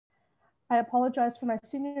I apologize for my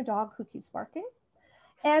senior dog who keeps barking.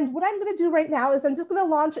 And what I'm going to do right now is I'm just going to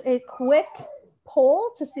launch a quick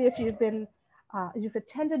poll to see if you've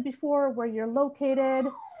attended before, where you're located.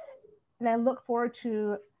 And I look forward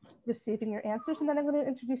to receiving your answers. And then I'm going to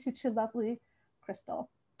introduce you to lovely Crystal.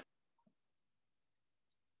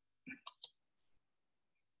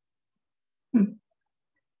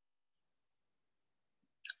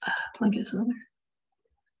 I guess another.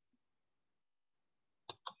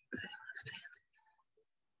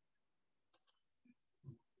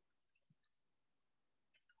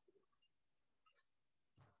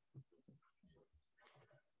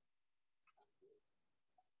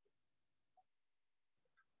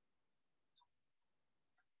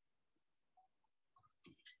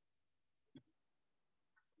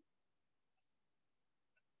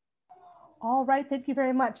 All right, thank you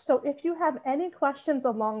very much. So if you have any questions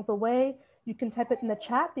along the way, you can type it in the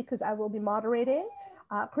chat because I will be moderating.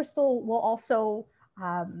 Crystal will also,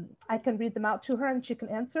 I can read them out to her and she can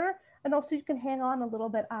answer. And also you can hang on a little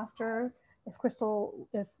bit after if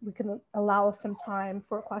we can allow some time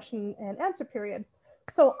for a question and answer period.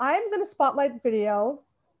 So I'm gonna spotlight video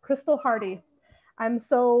Crystal Hardy. I'm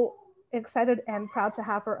so excited and proud to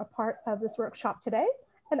have her a part of this workshop today.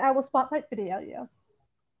 And I will spotlight video you.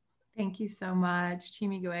 Thank you so much,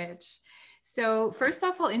 Chimigwich. So first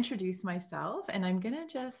off, I'll introduce myself, and I'm gonna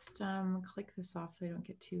just click this off so I don't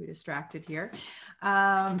get too distracted here.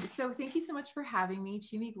 So thank you so much for having me,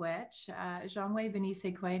 Chimigwich. Zhangwei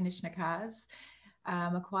Benise Kwe Nishnakaz.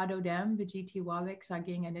 Makwado Dem, Vijiti Wawik,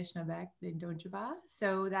 Saging Anishnabek, Dondjaba.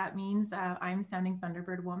 So that means I'm Sounding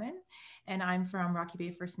Thunderbird Woman, and I'm from Rocky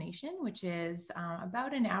Bay First Nation, which is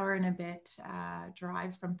about an hour and a bit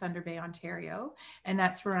drive from Thunder Bay, Ontario. And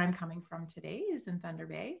that's where I'm coming from today, is in Thunder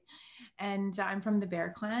Bay. And I'm from the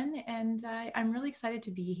Bear Clan, and I'm really excited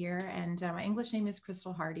to be here. And my English name is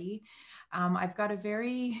Crystal Hardy. I've got a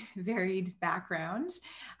very varied background.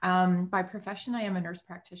 By profession, I am a nurse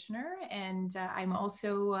practitioner, and I'm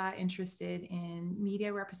also interested in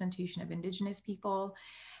media representation of Indigenous people.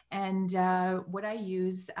 And what I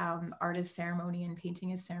use, art as ceremony and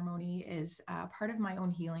painting as ceremony, is part of my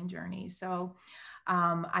own healing journey. So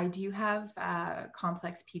I do have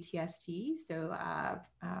complex PTSD, so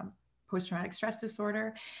post-traumatic stress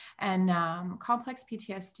disorder, and complex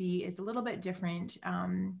PTSD is a little bit different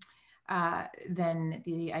than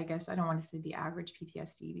the, I guess, I don't want to say the average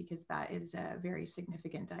PTSD, because that is a very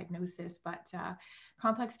significant diagnosis, but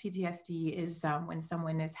complex PTSD is when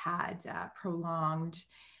someone has had prolonged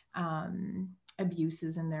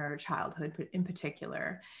abuses in their childhood in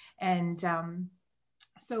particular. And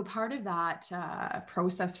so part of that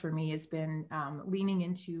process for me has been leaning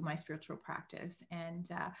into my spiritual practice. And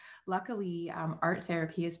luckily, art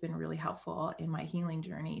therapy has been really helpful in my healing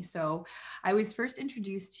journey. So I was first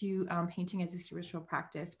introduced to painting as a spiritual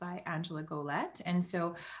practice by Angela Golett. And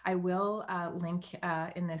so I will link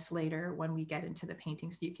in this later when we get into the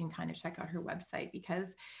painting, so you can kind of check out her website,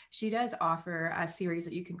 because she does offer a series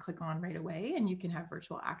that you can click on right away and you can have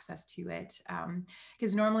virtual access to it.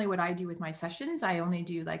 Because normally what I do with my sessions, I only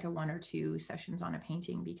do like a 1 or 2 sessions on a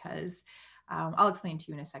painting, because I'll explain to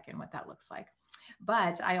you in a second what that looks like.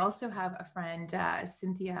 But I also have a friend,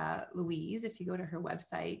 Cynthia Louise. If you go to her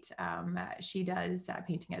website, she does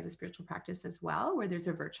painting as a spiritual practice as well, where there's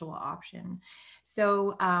a virtual option.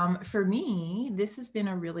 So for me, this has been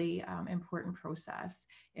a really important process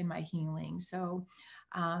in my healing. So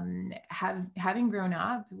having grown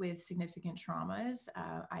up with significant traumas,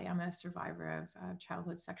 I am a survivor of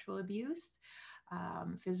childhood sexual abuse,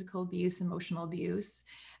 physical abuse, emotional abuse.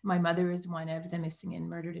 My mother is one of the missing and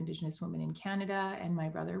murdered Indigenous women in Canada, and my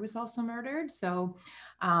brother was also murdered. So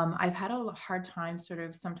I've had a hard time sort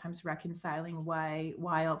of sometimes reconciling why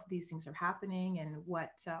all of these things are happening, and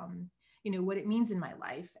what what it means in my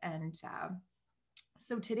life. And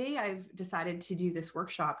so today I've decided to do this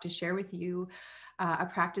workshop to share with you a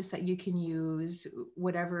practice that you can use in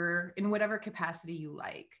whatever capacity you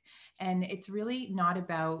like. And it's really not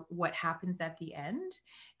about what happens at the end.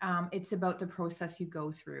 It's about the process you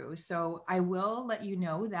go through. So I will let you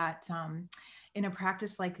know that in a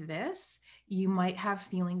practice like this, you might have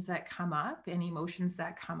feelings that come up and emotions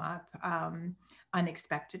that come up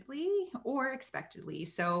unexpectedly or expectedly.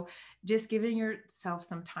 So just giving yourself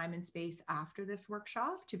some time and space after this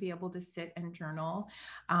workshop to be able to sit and journal,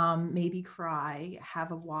 maybe cry,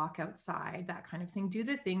 have a walk outside, that kind of thing. Do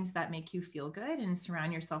the things that make you feel good and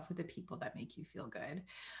surround yourself with the people that make you feel good.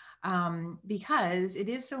 because it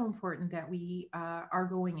is so important that we are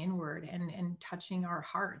going inward and touching our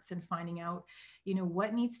hearts and finding out,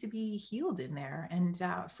 what needs to be healed in there. And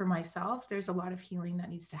for myself, there's a lot of healing that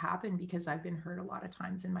needs to happen because I've been hurt a lot of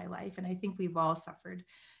times in my life. And I think we've all suffered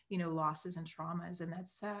losses and traumas. And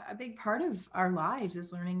that's a big part of our lives,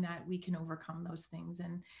 is learning that we can overcome those things.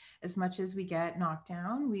 And as much as we get knocked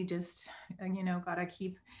down, we just, got to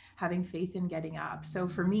keep having faith in getting up. So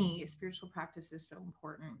for me, spiritual practice is so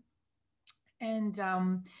important. And,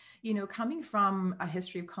 coming from a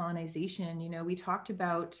history of colonization, we talked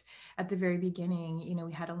about at the very beginning,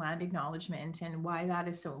 we had a land acknowledgement, and why that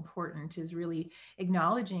is so important is really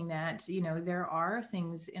acknowledging that, there are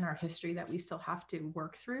things in our history that we still have to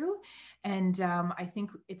work through. And I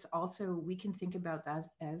think it's also, we can think about that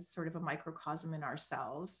as sort of a microcosm in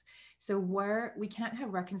ourselves. So where we can't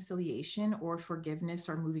have reconciliation or forgiveness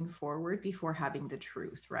or moving forward before having the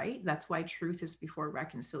truth, right? That's why truth is before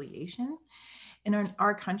reconciliation. In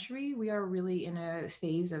our country, we are really in a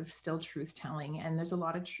phase of still truth telling, and there's a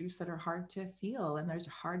lot of truths that are hard to feel, and there's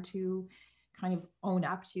hard to kind of own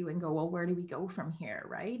up to and go, well, where do we go from here,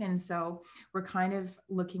 right? And so we're kind of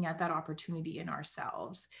looking at that opportunity in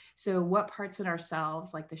ourselves. So what parts in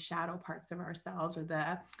ourselves, like the shadow parts of ourselves, or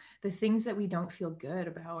the things that we don't feel good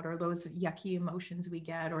about, or those yucky emotions we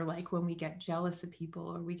get, or like when we get jealous of people,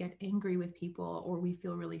 or we get angry with people, or we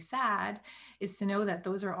feel really sad, is to know that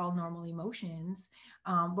those are all normal emotions,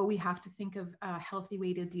 but we have to think of a healthy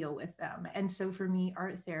way to deal with them. And so for me,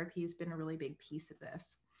 art therapy has been a really big piece of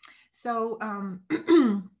this. So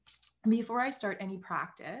before I start any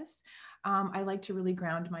practice, I like to really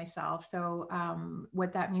ground myself. So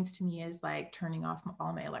what that means to me is like turning off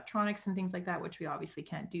all my electronics and things like that, which we obviously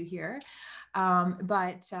can't do here,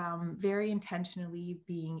 but very intentionally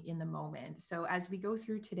being in the moment. So as we go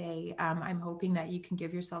through today, I'm hoping that you can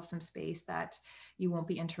give yourself some space, that you won't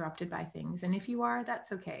be interrupted by things. And if you are,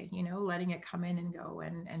 that's okay, letting it come in and go,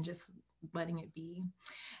 and just letting it be.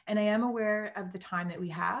 And I am aware of the time that we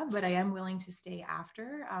have, but I am willing to stay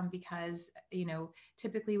after, because,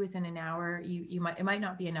 typically within an hour, it might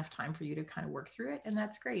not be enough time for you to kind of work through it. And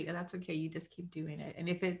that's great. And that's okay. You just keep doing it. And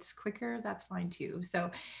if it's quicker, that's fine too.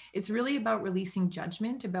 So it's really about releasing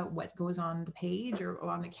judgment about what goes on the page or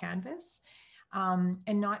on the canvas, and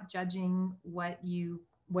not judging what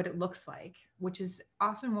it looks like, which is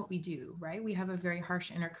often what we do, right? We have a very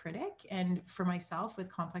harsh inner critic. And for myself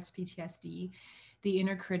with complex PTSD, the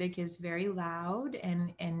inner critic is very loud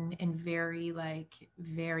and very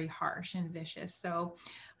very harsh and vicious. So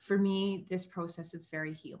for me, this process is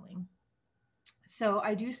very healing. So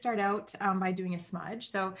I do start out by doing a smudge.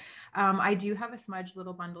 So I do have a smudge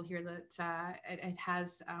little bundle here that it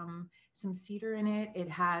has some cedar in it. It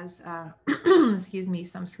has, excuse me,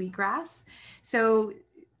 some sweetgrass. So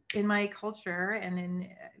in my culture and in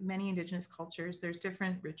many Indigenous cultures, there's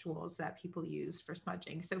different rituals that people use for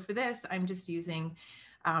smudging. So for this, I'm just using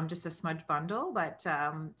just a smudge bundle, but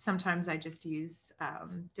sometimes I just use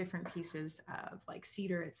different pieces of like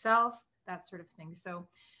cedar itself, that sort of thing. So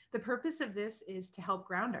the purpose of this is to help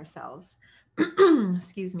ground ourselves.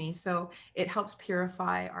 Excuse me. So it helps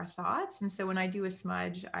purify our thoughts. And so when I do a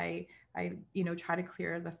smudge, I try to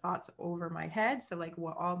clear the thoughts over my head. So like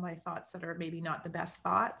all my thoughts that are maybe not the best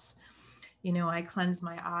thoughts, I cleanse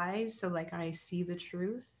my eyes. So like I see the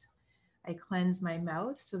truth. I cleanse my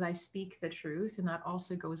mouth so that I speak the truth. And that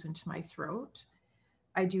also goes into my throat.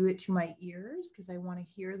 I do it to my ears because I want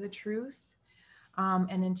to hear the truth,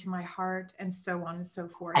 and into my heart, and so on and so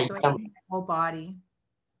forth. So I do my whole body.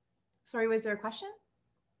 Sorry, was there a question?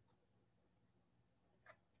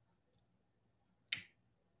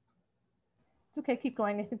 It's okay, keep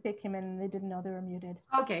going. I think they came in and they didn't know they were muted.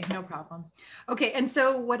 Okay, no problem. Okay, and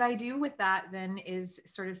so what I do with that then is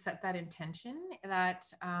sort of set that intention that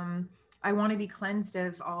I want to be cleansed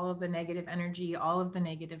of all of the negative energy, all of the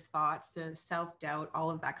negative thoughts, the self-doubt,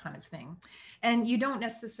 all of that kind of thing. And you don't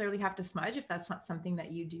necessarily have to smudge if that's not something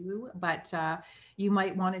that you do, but you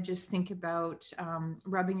might want to just think about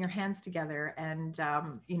rubbing your hands together and,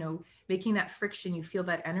 making that friction. You feel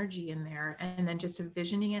that energy in there, and then just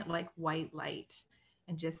envisioning it like white light.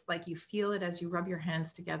 And just like you feel it as you rub your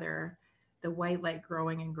hands together, the white light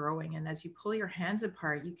growing and growing. And as you pull your hands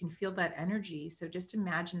apart, you can feel that energy. So just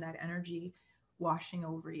imagine that energy washing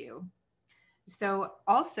over you. So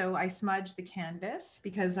also I smudge the canvas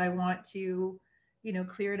because I want to,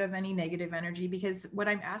 clear it of any negative energy, because what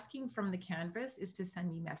I'm asking from the canvas is to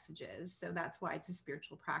send me messages. So that's why it's a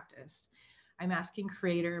spiritual practice. I'm asking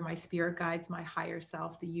Creator, my spirit guides, my higher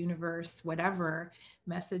self, the universe, whatever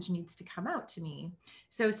message needs to come out to me.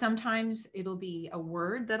 So sometimes it'll be a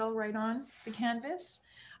word that I'll write on the canvas.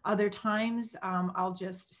 Other times I'll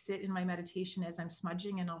just sit in my meditation as I'm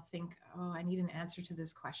smudging and I'll think, oh, I need an answer to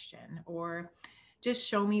this question, or just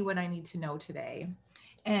show me what I need to know today.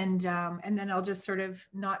 And then I'll just sort of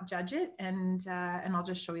not judge it, and I'll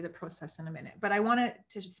just show you the process in a minute. But I wanted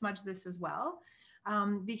to smudge this as well,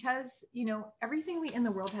 because, you know, everything in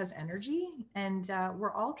the world has energy, and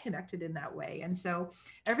we're all connected in that way. And so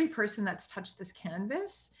every person that's touched this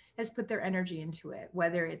canvas has put their energy into it,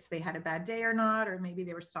 whether it's they had a bad day or not, or maybe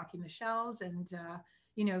they were stocking the shelves and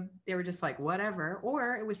you know, they were just like, whatever.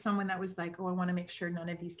 Or it was someone that was like, oh, I want to make sure none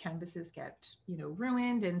of these canvases get, you know,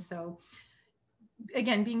 ruined. And so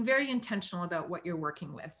again, being very intentional about what you're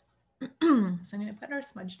working with. So I'm going to put our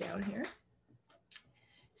smudge down here.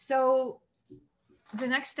 So the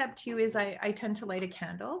next step too is I tend to light a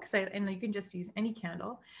candle, and you can just use any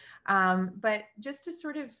candle, but just to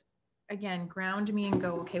sort of, again, ground me and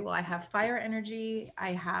go, okay, well, I have fire energy,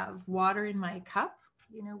 I have water in my cup.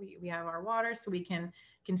 You know, we have our water, so we can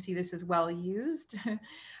see this is well used.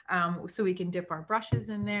 So we can dip our brushes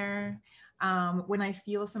in there. When I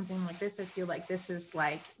feel something like this, I feel like this is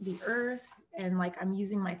like the earth, and like I'm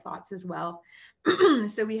using my thoughts as well.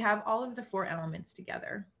 So we have all of the 4 elements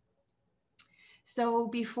together. So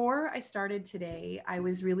before I started today, I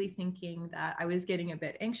was really thinking that I was getting a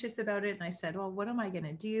bit anxious about it. And I said, well, what am I going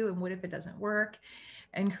to do? And what if it doesn't work?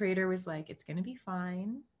 And Creator was like, it's going to be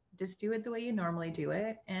fine. Just do it the way you normally do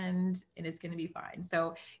it. And it's going to be fine.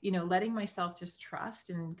 So, you know, letting myself just trust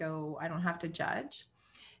and go, I don't have to judge.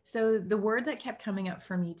 So the word that kept coming up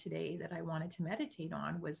for me today that I wanted to meditate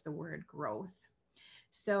on was the word growth.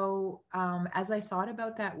 So as I thought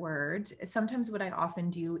about that word, sometimes what I often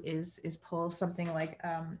do is pull something like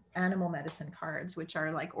animal medicine cards, which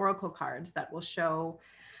are like oracle cards that will show,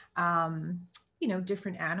 you know,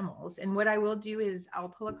 different animals. And what I will do is I'll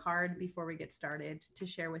pull a card before we get started to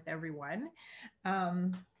share with everyone.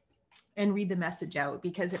 And read the message out,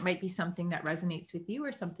 because it might be something that resonates with you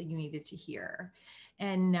or something you needed to hear.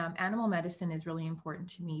 And animal medicine is really important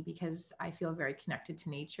to me because I feel very connected to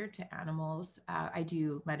nature, to animals. I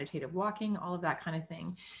do meditative walking, all of that kind of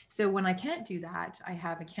thing. So when I can't do that, I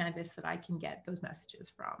have a canvas that I can get those messages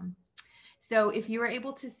from. So if you were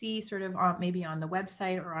able to see sort of maybe on the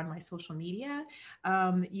website or on my social media,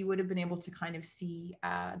 you would have been able to kind of see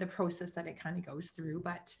the process that it kind of goes through.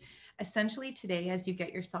 But essentially today, as you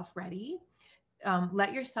get yourself ready,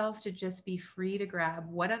 let yourself to just be free to grab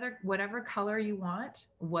whatever color you want,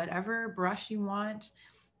 whatever brush you want.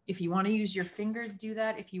 If you want to use your fingers, do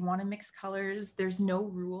that. If you want to mix colors, there's no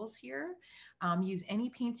rules here. Use any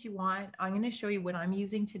paints you want. I'm going to show you what I'm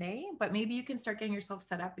using today, but maybe you can start getting yourself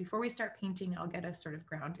set up. Before we start painting, I'll get us sort of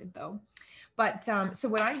grounded though. But so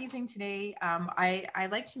what I'm using today, I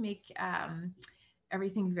like to make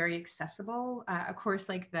everything very accessible. Of course,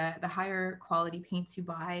 like the higher quality paints you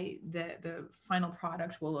buy, the final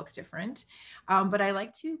product will look different. But I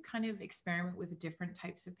like to kind of experiment with different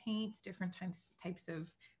types of paints, different types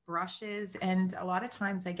of brushes. And a lot of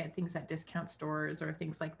times I get things at discount stores or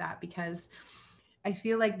things like that, because I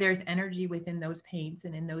feel like there's energy within those paints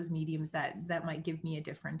and in those mediums that might give me a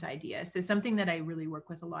different idea. So something that I really work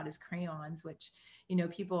with a lot is crayons, which, you know,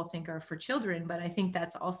 people think are for children, but I think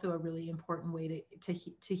that's also a really important way to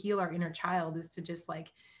heal our inner child, is to just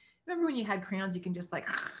like, remember when you had crayons, you can just like,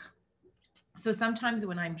 so sometimes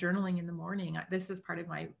when I'm journaling in the morning, this is part of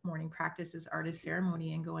my morning practice, is artist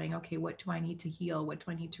ceremony, and going, okay, what do I need to heal? What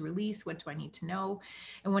do I need to release? What do I need to know?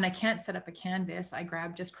 And when I can't set up a canvas, I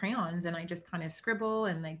grab just crayons and I just kind of scribble,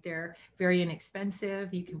 and like, they're very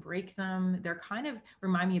inexpensive. You can break them. They're kind of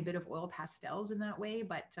remind me a bit of oil pastels in that way,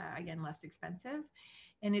 but again, less expensive.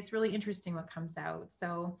 And it's really interesting what comes out.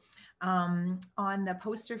 So on the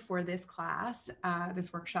poster for this class,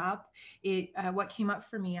 this workshop, what came up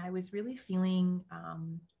for me, I was really feeling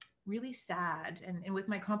really sad. And with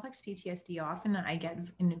my complex PTSD, often I get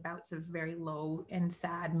in bouts of very low and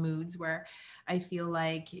sad moods where I feel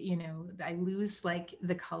like, you know, I lose like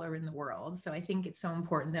the color in the world. So I think it's so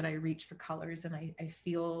important that I reach for colors, and I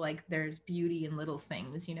feel like there's beauty in little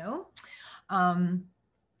things, you know?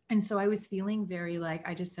 And so I was feeling very like,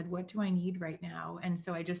 I just said, what do I need right now? And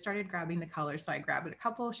so I just started grabbing the colors. So I grabbed a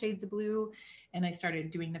couple of shades of blue and I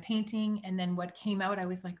started doing the painting. And then what came out, I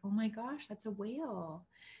was like, oh my gosh, that's a whale.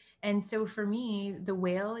 And so for me, the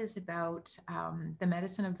whale is about the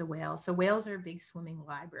medicine of the whale. So whales are big swimming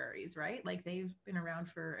libraries, right? Like they've been around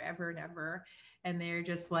forever and ever. and they're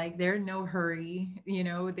just like, they're in no hurry, you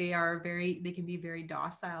know, they can be very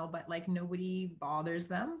docile, but like nobody bothers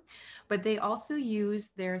them. But they also use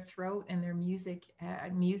their throat and their music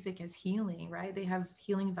as healing, right? They have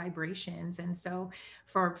healing vibrations. And so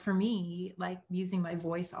for me, like using my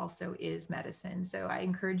voice also is medicine. So I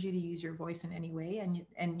encourage you to use your voice in any way,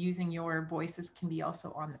 and using your voices can be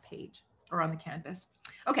also on the page or on the canvas.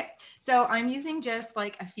 Okay, so I'm using just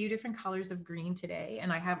like a few different colors of green today,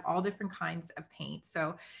 and I have all different kinds of paint.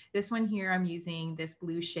 So this one here, I'm using this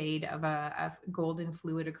blue shade of a golden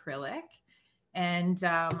fluid acrylic. And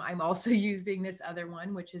I'm also using this other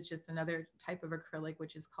one, which is just another type of acrylic,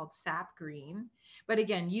 which is called sap green. But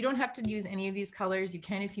again, you don't have to use any of these colors. You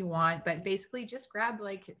can if you want, but basically just grab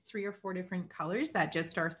like 3 or 4 different colors that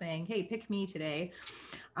just are saying, hey, pick me today.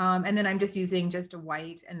 And then I'm just using just a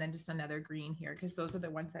white and then just another green here, because those are the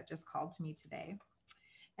ones that just called to me today.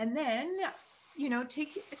 And then, you know,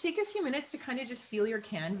 take a few minutes to kind of just feel your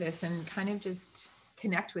canvas and kind of just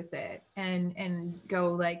connect with it and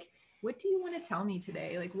go like, what do you want to tell me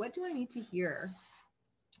today? Like, what do I need to hear?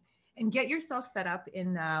 And get yourself set up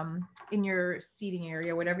in your seating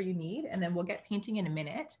area, whatever you need. And then we'll get painting in a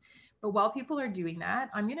minute. But while people are doing that,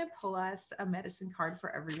 I'm going to pull us a medicine card for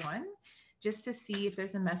everyone, just to see if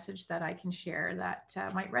there's a message that I can share that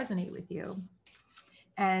might resonate with you.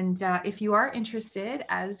 And if you are interested,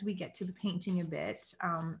 as we get to the painting a bit,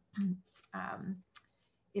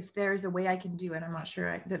 if there's a way I can do it, I'm not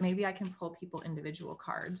sure, that maybe I can pull people individual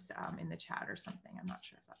cards in the chat or something. I'm not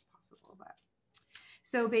sure if that's possible, but.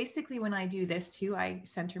 So basically when I do this too, I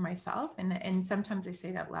center myself, and sometimes I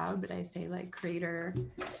say it out loud, but I say like, Creator,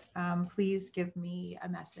 please give me a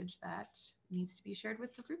message that needs to be shared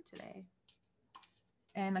with the group today.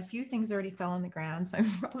 And a few things already fell on the ground, so I'm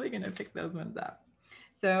probably going to pick those ones up.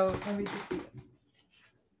 So let me just see.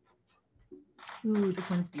 Ooh, this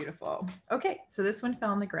one's beautiful. Okay, so this one fell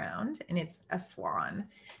on the ground, and it's a swan.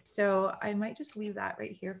 So I might just leave that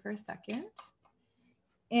right here for a second.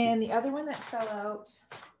 And the other one that fell out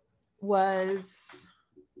was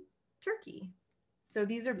turkey. So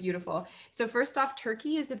these are beautiful. So first off,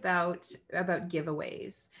 turkey is about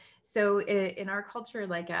giveaways. So in our culture,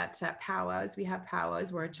 like at powwows, we have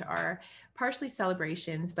powwows, which are partially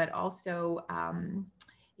celebrations, but also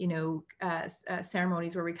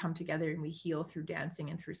ceremonies where we come together and we heal through dancing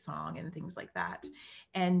and through song and things like that.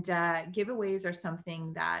 And giveaways are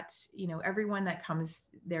something that, you know, everyone that comes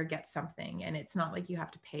there gets something, and it's not like you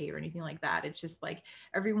have to pay or anything like that. It's just like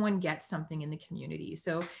everyone gets something in the community.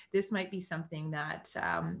 So this might be something that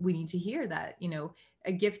we need to hear, that, you know,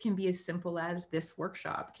 a gift can be as simple as this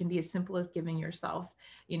workshop, can be as simple as giving yourself,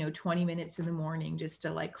 you know, 20 minutes in the morning just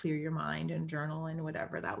to like clear your mind and journal and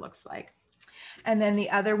whatever that looks like. And then the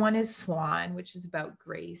other one is Swan, which is about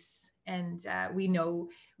grace. And we know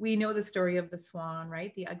the story of the swan,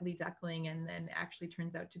 right? The ugly duckling, and then actually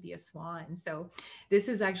turns out to be a swan. So this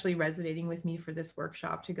is actually resonating with me for this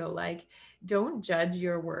workshop, to go like, don't judge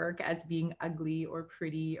your work as being ugly or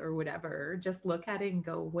pretty or whatever. Just look at it and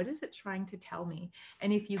go, what is it trying to tell me?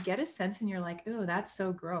 And if you get a sense and you're like, oh, that's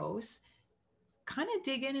so gross, kind of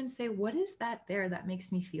dig in and say, what is that there that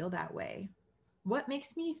makes me feel that way? What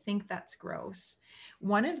makes me think that's gross?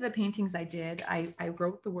 One of the paintings I did, I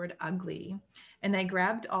wrote the word ugly, and I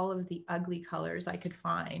grabbed all of the ugly colors I could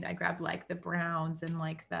find. I grabbed like the browns and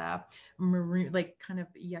like the maroon, like kind of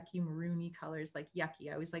yucky maroony colors, like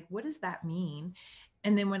yucky. I was like, what does that mean?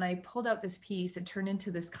 And then when I pulled out this piece, it turned into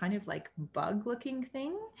this kind of like bug looking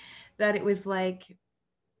thing, that it was like,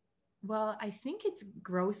 well, I think it's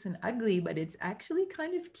gross and ugly, but it's actually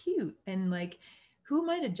kind of cute. And like, who am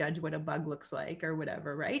I to judge what a bug looks like or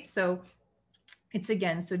whatever, right? So it's,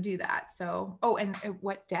 again, so do that. So, oh, and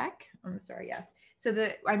what deck? I'm sorry, yes. So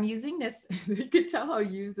I'm using this, you can tell how I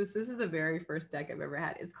use this. This is the very first deck I've ever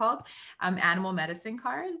had. It's called Animal Medicine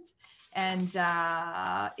Cards. And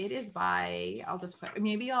it is by, I'll just put,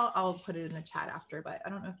 maybe I'll put it in the chat after, but I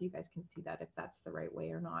don't know if you guys can see that, if that's the right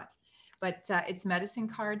way or not. But it's Medicine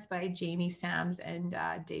Cards by Jamie Sams and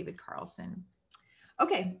David Carlson.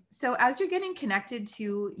 Okay, so as you're getting connected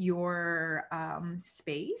to your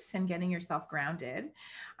space and getting yourself grounded,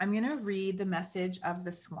 I'm going to read the message of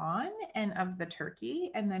the swan and of the turkey,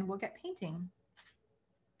 and then we'll get painting.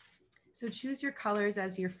 So choose your colors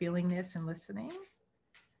as you're feeling this and listening.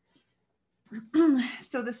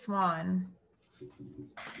 So the swan.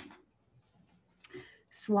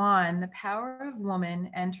 Swan, the power of woman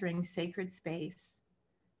entering sacred space,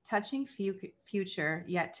 touching future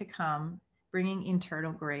yet to come, bringing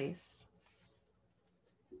eternal grace.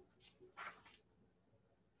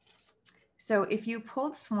 So if you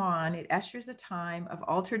pulled Swan, it ushers a time of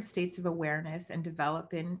altered states of awareness and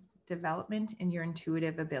development development in your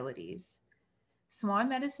intuitive abilities. Swan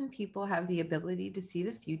medicine people have the ability to see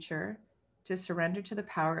the future, to surrender to the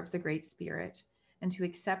power of the Great Spirit, and to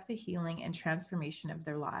accept the healing and transformation of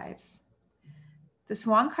their lives. The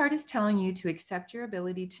Swan card is telling you to accept your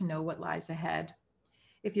ability to know what lies ahead.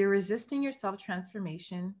 If you're resisting your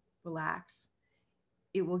self-transformation, relax.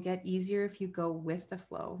 It will get easier if you go with the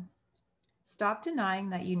flow. Stop denying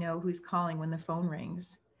that you know who's calling when the phone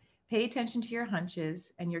rings. Pay attention to your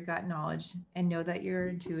hunches and your gut knowledge and know that your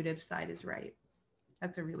intuitive side is right.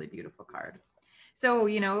 That's a really beautiful card. So,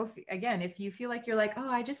 if you feel like you're like, oh,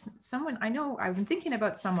 I know I've been thinking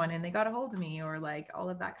about someone and they got a hold of me, or like all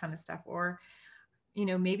of that kind of stuff, or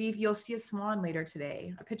maybe if you'll see a swan later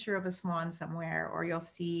today, a picture of a swan somewhere, or you'll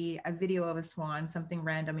see a video of a swan, something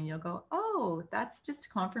random, and you'll go, oh, that's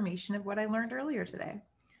just confirmation of what I learned earlier today.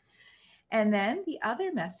 And then the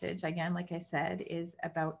other message, again, like I said, is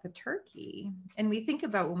about the turkey. And we think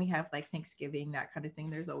about when we have like Thanksgiving, that kind of thing,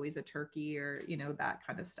 there's always a turkey or, that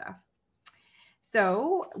kind of stuff.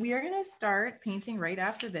 So we are going to start painting right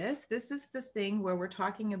after this. This is the thing where we're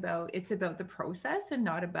talking about, it's about the process and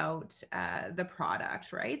not about the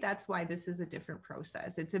product, right? That's why this is a different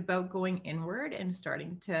process. It's about going inward and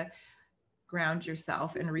starting to ground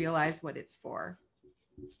yourself and realize what it's for.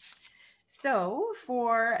 So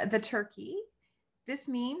for the turkey, this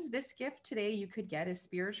means this gift today you could get is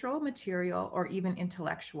spiritual, material, or even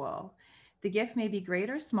intellectual. The gift may be great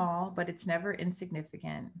or small, but it's never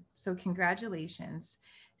insignificant. So congratulations.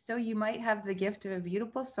 So you might have the gift of a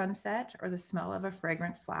beautiful sunset or the smell of a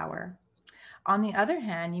fragrant flower. On the other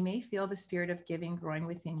hand, you may feel the spirit of giving growing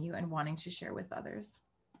within you and wanting to share with others.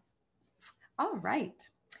 All right.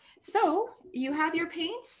 So you have your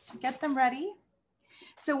paints, get them ready.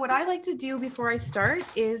 So what I like to do before I start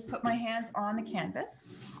is put my hands on the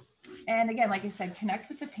canvas. And again, like I said, connect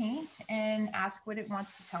with the paint and ask what it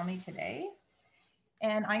wants to tell me today.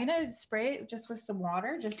 And I'm going to spray it just with some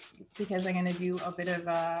water, just because I'm going to do a bit of,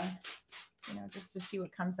 just to see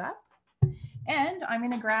what comes up. And I'm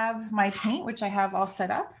going to grab my paint, which I have all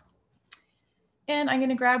set up. And I'm going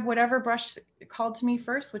to grab whatever brush called to me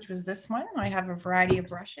first, which was this one. I have a variety of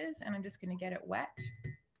brushes, and I'm just going to get it wet.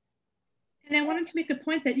 And I wanted to make a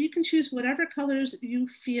point that you can choose whatever colors you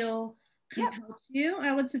feel compelled to you.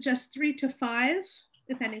 I would suggest 3 to 5,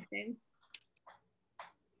 if anything.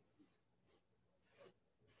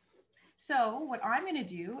 So what I'm going to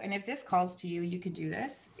do, and if this calls to you, you could do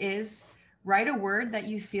this, is write a word that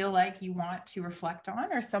you feel like you want to reflect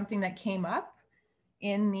on, or something that came up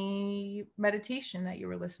in the meditation that you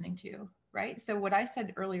were listening to, right? So what I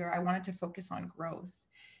said earlier, I wanted to focus on growth.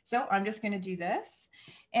 So I'm just going to do this,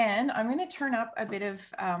 and I'm going to turn up a bit of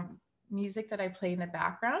music that I play in the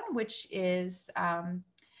background, which is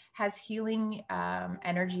has healing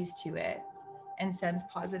energies to it and sends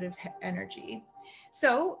positive energy.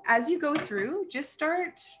 So as you go through, just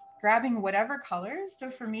start grabbing whatever colors. So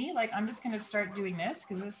for me, like, I'm just going to start doing this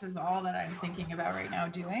because this is all that I'm thinking about right now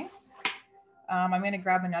doing. I'm going to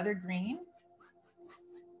grab another green.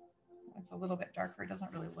 It's a little bit darker. It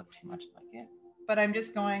doesn't really look too much like it. But I'm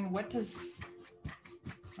just going, what does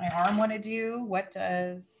my arm want to do? What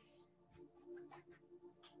does,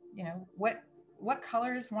 what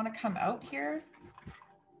colors want to come out here?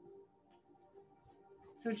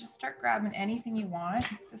 So just start grabbing anything you want.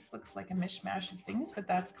 This looks like a mishmash of things, but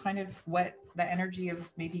that's kind of what the energy of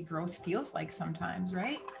maybe growth feels like sometimes,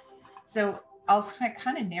 right? So I'll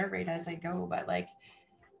kind of narrate as I go, but like,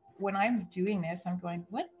 when I'm doing this, I'm going,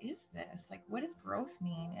 what is this? Like, what does growth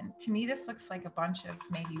mean? And to me, this looks like a bunch of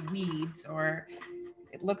maybe weeds, or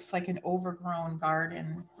it looks like an overgrown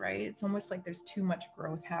garden, right? It's almost like there's too much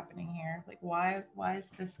growth happening here. Like, why is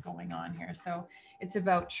this going on here? So it's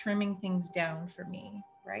about trimming things down for me,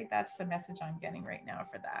 right? That's the message I'm getting right now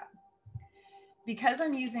for that. Because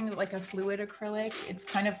I'm using like a fluid acrylic, it's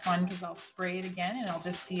kind of fun because I'll spray it again and I'll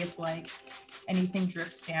just see if like anything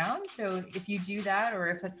drips down. So if you do that, or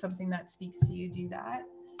if it's something that speaks to you, do that.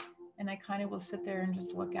 And I kind of will sit there and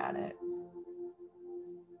just look at it.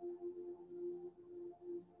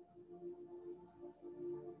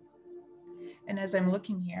 And as I'm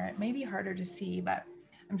looking here, it may be harder to see, but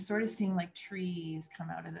I'm sort of seeing like trees come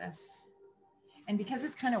out of this. And because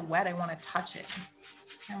it's kind of wet, I want to touch it.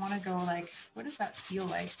 I want to go like, what does that feel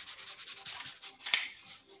like?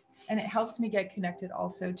 And it helps me get connected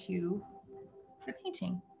also to the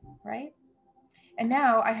painting, right? And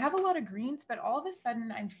now I have a lot of greens, but all of a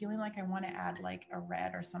sudden I'm feeling like I want to add like a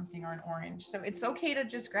red or something, or an orange. So it's okay to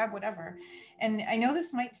just grab whatever. And I know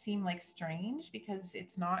this might seem like strange because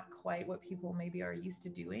it's not quite what people maybe are used to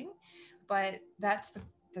doing, but that's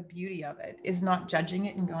the beauty of it is not judging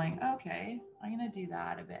it and going, okay, I'm going to do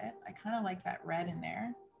that a bit. I kind of like that red in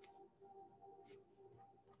there.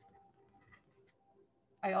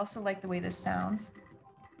 I also like the way this sounds,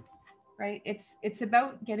 right? It's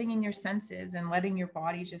about getting in your senses and letting your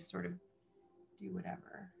body just sort of do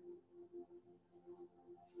whatever.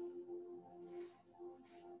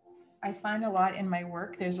 I find a lot in my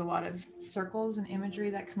work, there's a lot of circles and imagery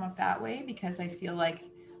that come up that way because I feel like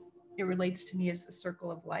it relates to me as the circle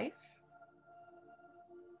of life.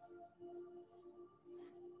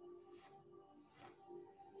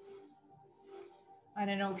 I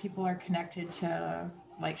don't know if people are connected to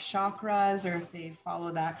like chakras or if they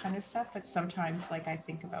follow that kind of stuff, but sometimes like I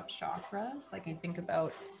think about chakras, like I think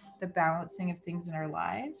about the balancing of things in our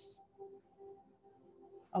lives.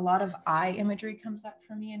 A lot of eye imagery comes up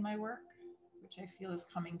for me in my work, which I feel is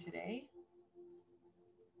coming today.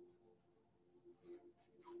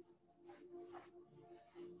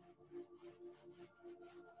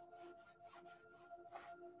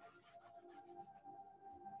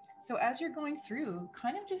 So as you're going through,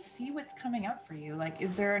 kind of just see what's coming up for you. Like,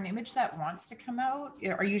 is there an image that wants to come out?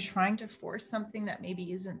 Are you trying to force something that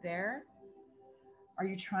maybe isn't there? Are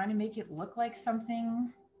you trying to make it look like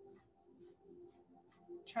something?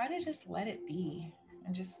 Try to just let it be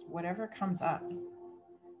and just whatever comes up,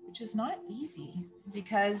 which is not easy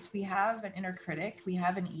because we have an inner critic, we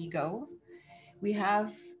have an ego, we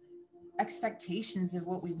have expectations of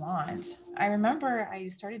what we want. I remember I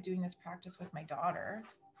started doing this practice with my daughter,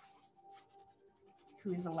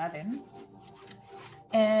 who is 11,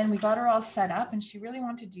 and we got her all set up and she really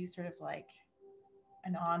wanted to do sort of like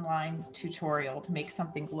an online tutorial to make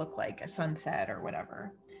something look like a sunset or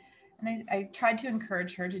whatever. And I tried to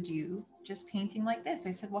encourage her to do just painting like this. I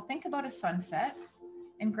said, well, think about a sunset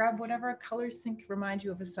and grab whatever colors remind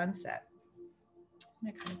you of a sunset. I'm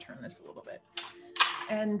gonna kind of turn this a little bit.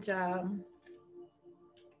 And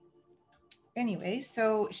anyway,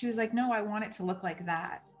 so she was like, no, I want it to look like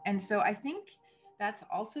that. And so I think that's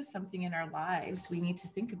also something in our lives we need to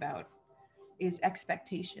think about is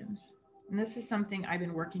expectations. And this is something I've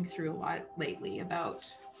been working through a lot lately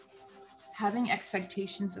about having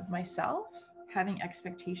expectations of myself, having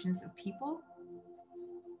expectations of people.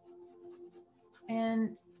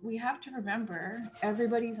 And we have to remember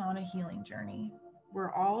everybody's on a healing journey.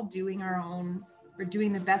 We're all doing our own, we're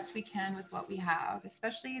doing the best we can with what we have,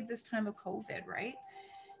 especially at this time of COVID, right?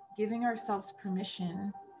 Giving ourselves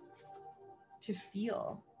permission to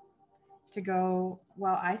feel, to go,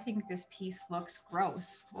 well, I think this piece looks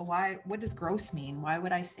gross. Well, why? What does gross mean? Why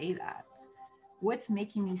would I say that? What's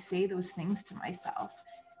making me say those things to myself?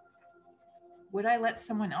 Would I let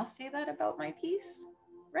someone else say that about my piece?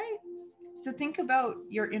 Right? So think about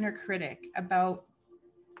your inner critic, about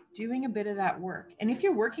doing a bit of that work. And if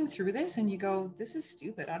you're working through this and you go, this is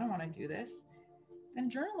stupid, I don't want to do this, then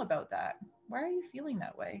journal about that. Why are you feeling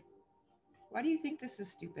that way? Why do you think this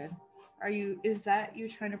is stupid? Is that you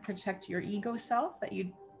trying to protect your ego self, that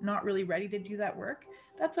you're not really ready to do that work?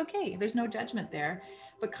 That's okay. There's no judgment there,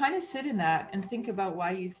 but kind of sit in that and think about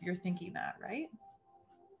why you're thinking that, right?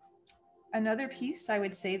 Another piece I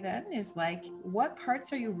would say then is like, what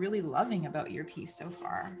parts are you really loving about your piece so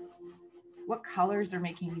far? What colors are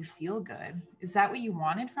making you feel good? Is that what you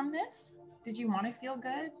wanted from this? Did you want to feel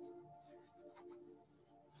good?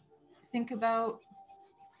 Think about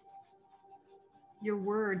your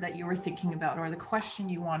word that you were thinking about or the question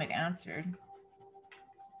you wanted answered.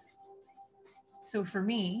 So for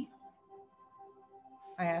me,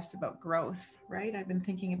 I asked about growth, right? I've been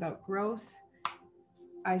thinking about growth.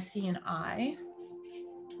 I see an eye.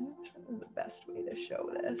 Which one is the best way to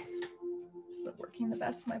show this? It's not working the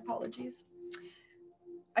best, my apologies.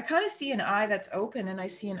 I kind of see an eye that's open and I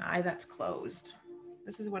see an eye that's closed.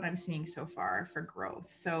 This is what I'm seeing so far for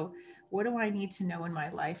growth. So what do I need to know in my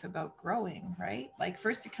life about growing, right? Like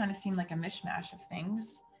first it kind of seemed like a mishmash of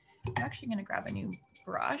things. I'm actually going to grab a new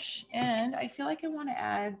brush and I feel like I want to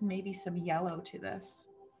add maybe some yellow to this.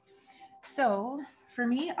 So for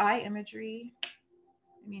me, eye imagery,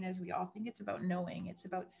 I mean, as we all think, it's about knowing, it's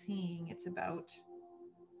about seeing, it's about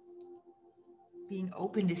being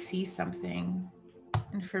open to see something.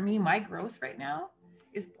 And for me, my growth right now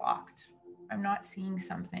is blocked. I'm not seeing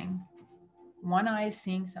something. One eye is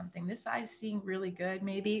seeing something. This eye is seeing really good,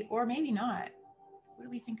 maybe, or maybe not. What do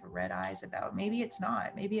we think a red eye is about? Maybe it's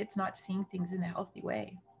not. Maybe it's not seeing things in a healthy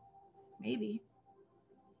way. Maybe.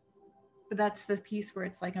 But that's the piece where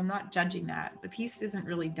it's like, I'm not judging that. The piece isn't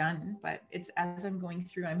really done, but it's as I'm going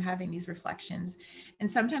through, I'm having these reflections. And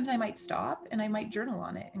sometimes I might stop and I might journal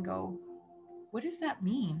on it and go, what does that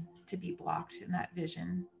mean to be blocked in that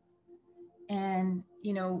vision? And,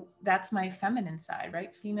 you know, that's my feminine side,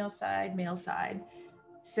 right? Female side, male side.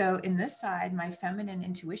 So in this side, my feminine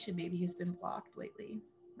intuition maybe has been blocked lately,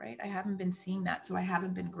 right? I haven't been seeing that. So I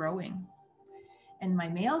haven't been growing. And my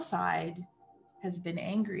male side has been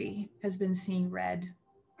angry, has been seeing red.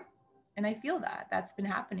 And I feel that that's been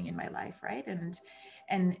happening in my life, right?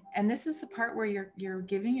 And this is the part where you're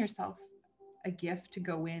giving yourself a gift to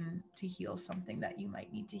go in to heal something that you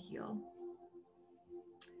might need to heal.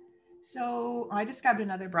 So I just grabbed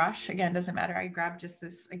another brush. Again, doesn't matter. I grabbed just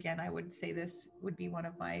this. Again, I would say this would be one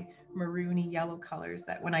of my maroony yellow colors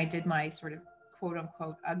that when I did my sort of quote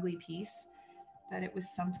unquote ugly piece, that it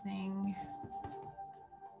was something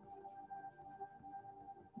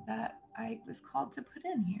that I was called to put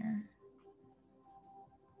in here.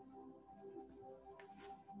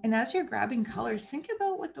 And as you're grabbing colors, think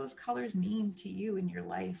about what those colors mean to you in your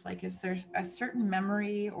life. Like, is there a certain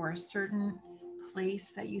memory or a certain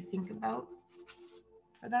place that you think about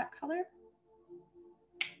for that color?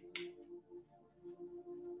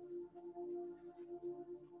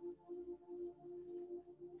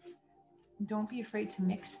 Don't be afraid to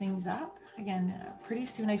mix things up. Again, pretty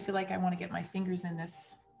soon I feel like I want to get my fingers in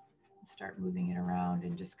this, start moving it around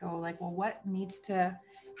and just go like, well, what needs to,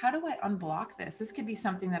 how do I unblock this? This could be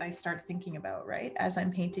something that I start thinking about, right? As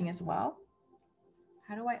I'm painting as well.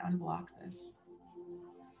 How do I unblock this?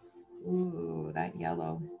 Ooh, that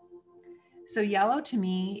yellow. So yellow to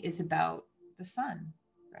me is about the sun,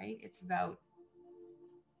 right? It's about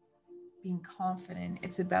being confident.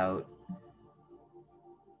 It's about,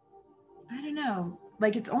 I don't know,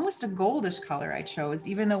 like it's almost a goldish color I chose,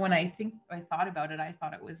 even though when I thought about it, I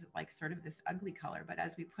thought it was like sort of this ugly color. But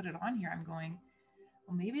as we put it on here, I'm going,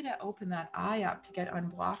 well, maybe to open that eye up, to get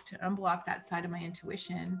unblocked, to unblock that side of my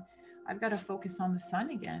intuition, I've got to focus on the sun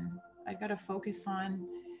again. I've got to focus on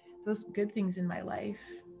those good things in my life,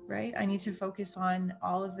 right? I need to focus on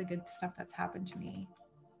all of the good stuff that's happened to me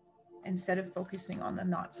instead of focusing on the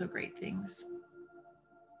not so great things.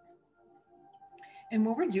 And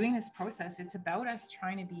when we're doing this process, it's about us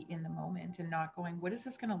trying to be in the moment and not going, what is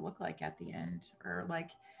this going to look like at the end? Or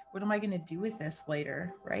like, what am I going to do with this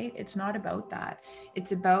later? Right? It's not about that.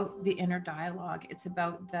 It's about the inner dialogue. It's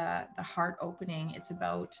about the heart opening. It's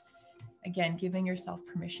about, again, giving yourself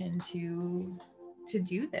permission to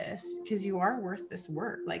do this, because you are worth this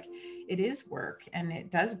work. Like, it is work, and it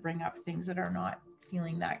does bring up things that are not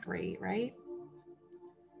feeling that great, right?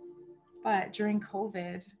 But during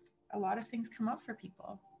COVID, a lot of things come up for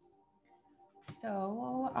people.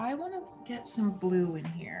 So I want to get some blue in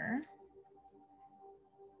here.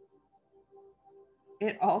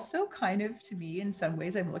 It also kind of, to me, in some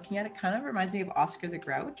ways, I'm looking at it, kind of reminds me of Oscar the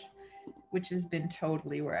Grouch, which has been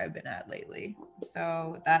totally where I've been at lately.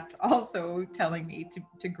 So that's also telling me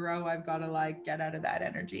to grow. I've got to like get out of that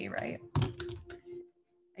energy, right?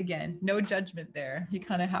 Again, no judgment there. You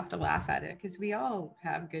kind of have to laugh at it, because we all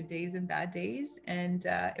have good days and bad days. And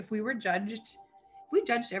if we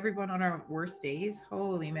judged everyone on our worst days,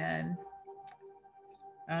 holy man,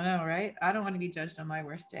 I don't know, right? I don't want to be judged on my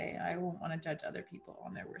worst day. I won't want to judge other people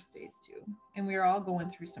on their worst days too. And we're all going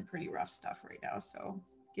through some pretty rough stuff right now. So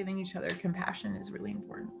giving each other compassion is really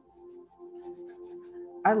important.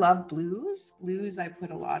 I love blues. Blues, I put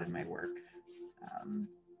a lot in my work.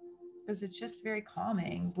 Because it's just very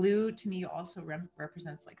calming. Blue to me also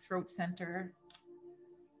represents like throat center,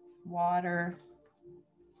 water.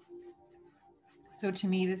 So to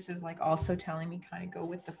me, this is like also telling me kind of go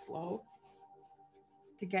with the flow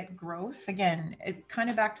to get growth. Again, it kind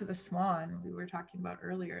of back to the swan we were talking about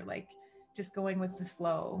earlier, like just going with the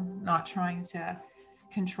flow, not trying to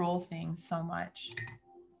control things so much,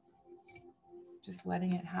 just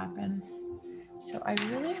letting it happen. So I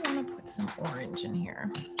really want to put some orange in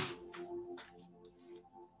here.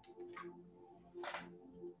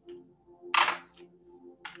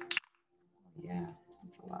 Yeah,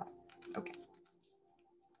 that's a lot. Okay.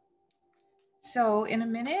 So in a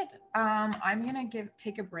minute, I'm going to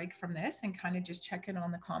take a break from this and kind of just check in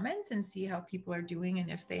on the comments and see how people are doing, and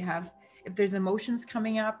if there's emotions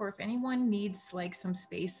coming up, or if anyone needs like some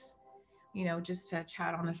space, you know, just to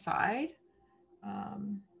chat on the side.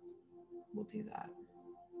 We'll do that.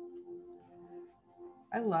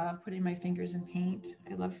 I love putting my fingers in paint.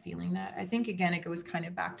 I love feeling that. I think, again, it goes kind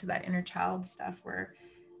of back to that inner child stuff, where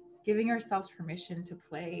giving ourselves permission to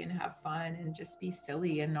play and have fun and just be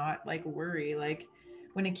silly and not like worry. Like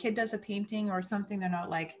when a kid does a painting or something, they're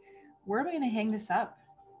not like, where am I going to hang this up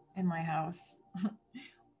in my house?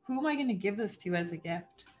 Who am I going to give this to as a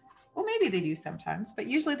gift? Well, maybe they do sometimes, but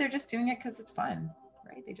usually they're just doing it because it's fun,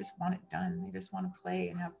 right? They just want it done. They just want to play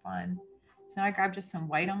and have fun. So now I grabbed just some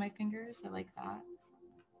white on my fingers. I like that.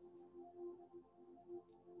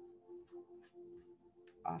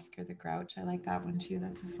 Oscar the Grouch. I like that one too.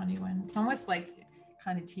 That's a funny one. It's almost like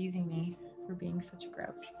kind of teasing me for being such a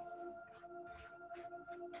grouch.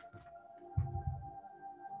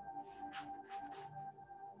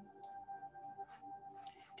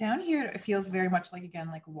 Down here, it feels very much like, again,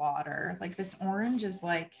 like water. Like this orange is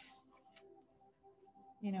like,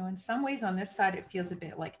 you know, in some ways on this side, it feels a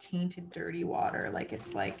bit like tainted, dirty water. Like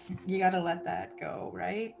it's like, you got to let that go,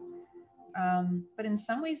 right? But in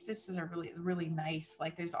some ways, this is a really, really nice,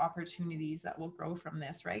 like there's opportunities that will grow from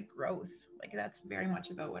this, right? Growth, like that's very much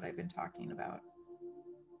about what I've been talking about.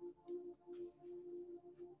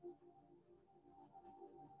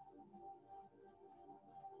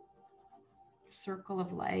 Circle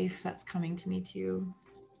of life, that's coming to me too.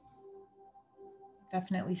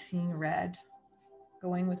 Definitely seeing red,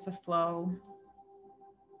 going with the flow.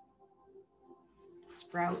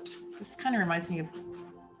 Sprout, this kind of reminds me of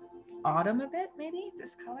autumn a bit, maybe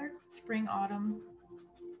this color, spring, autumn,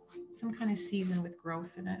 some kind of season with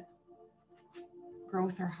growth in it.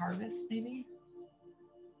 Growth or harvest, maybe.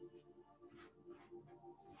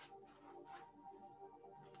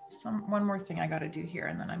 One more thing I got to do here,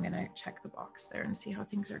 and then I'm going to check the box there and see how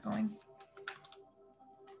things are going.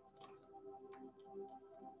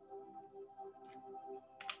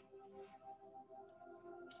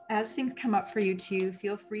 As things come up for you too,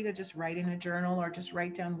 feel free to just write in a journal or just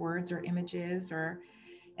write down words or images,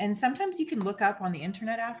 and sometimes you can look up on the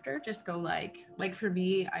internet after, just go like for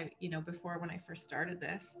me, you know, before when I first started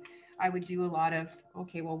this, I would do a lot of,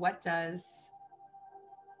 okay, well, what does,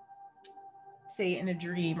 say in a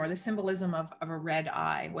dream, or the symbolism of a red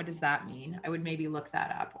eye, what does that mean? I would maybe look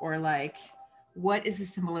that up. Or like, what is the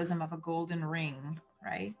symbolism of a golden ring,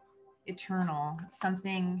 right? Eternal,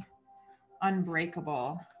 something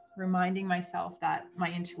unbreakable, reminding myself that my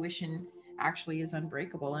intuition actually is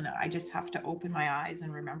unbreakable, and I just have to open my eyes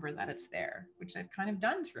and remember that it's there, which I've kind of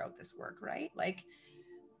done throughout this work, right? Like,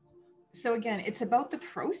 so again, it's about the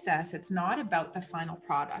process. It's not about the final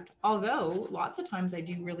product. Although lots of times I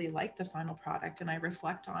do really like the final product, and I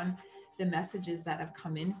reflect on the messages that have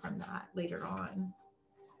come in from that later on.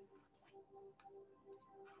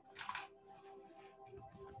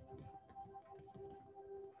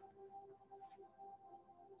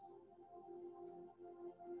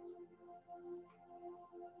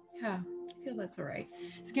 Yeah, I feel that's all right.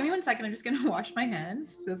 So give me 1 second. I'm just going to wash my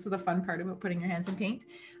hands. That's the fun part about putting your hands in paint.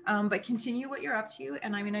 But continue what you're up to,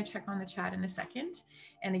 and I'm going to check on the chat in a second.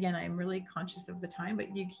 And again, I'm really conscious of the time,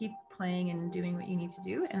 but you keep playing and doing what you need to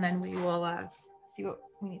do, and then we will see what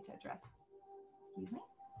we need to address. Excuse me.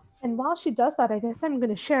 And while she does that, I guess I'm going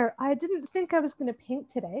to share. I didn't think I was going to paint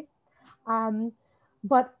today,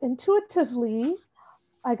 but intuitively,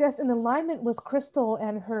 I guess in alignment with Crystal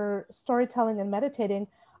and her storytelling and meditating,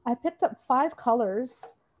 I picked up 5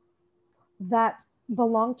 colors that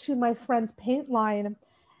belong to my friend's paint line.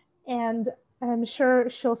 And I'm sure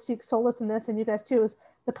she'll seek solace in this, and you guys too.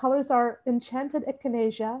 The colors are Enchanted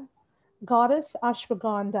Echinacea, Goddess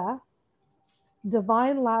Ashwagandha,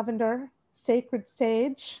 Divine Lavender, Sacred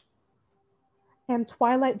Sage, and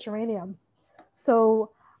Twilight Geranium. So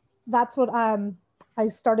that's what I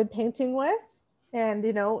started painting with. And,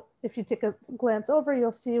 you know, if you take a glance over,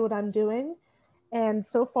 you'll see what I'm doing. And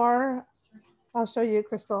so far, I'll show you,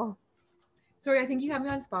 Crystal. Sorry, I think you have me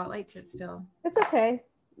on spotlight still. It's okay.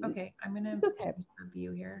 Okay, I'm going to change the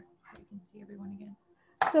view here so I can see everyone again.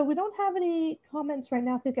 So we don't have any comments right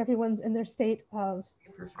now. I think everyone's in their state of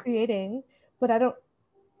creating, but I don't.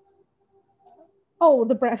 Oh,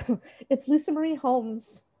 the brand. It's Lisa Marie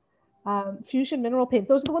Holmes Fusion Mineral Paint.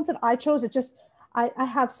 Those are the ones that I chose. It just, I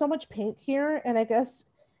have so much paint here, and I guess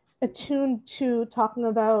attuned to talking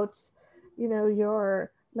about, you know,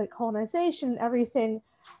 your like colonization, everything.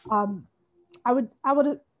 I would,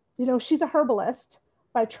 you know, she's a herbalist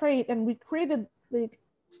by trade, and we created like,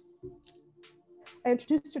 I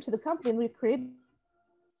introduced her to the company, and we created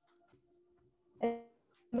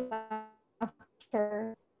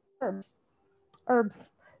herbs.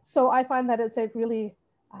 So I find that it's a really,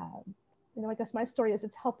 you know, I guess my story is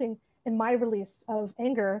it's helping in my release of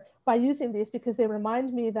anger by using these, because they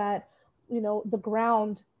remind me that, you know, the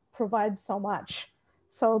ground provides so much.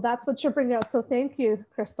 So that's what you're bringing out. So thank you,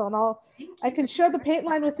 Crystal. And I can share the paint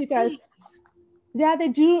line with you guys. Yeah, they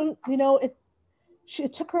do. You know, it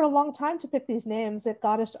took her a long time to pick these names at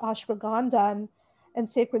Goddess Ashwagandha and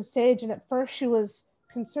Sacred Sage. And at first she was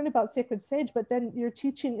concerned about Sacred Sage, but then you're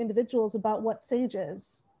teaching individuals about what sage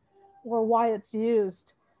is or why it's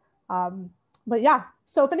used. But yeah,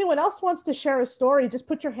 so if anyone else wants to share a story, just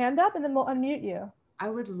put your hand up and then we'll unmute you. I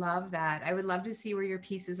would love that. I would love to see where your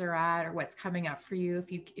pieces are at or what's coming up for you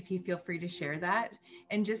if you feel free to share that.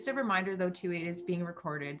 And just a reminder though too, it is being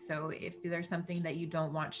recorded. So if there's something that you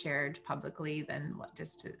don't want shared publicly, then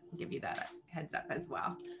just to give you that heads up as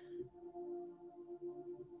well.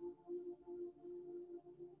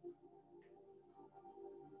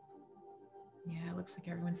 Yeah, it looks like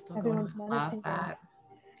everyone's still going. I love that.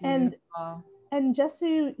 Beautiful. And just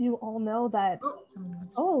so you all know that,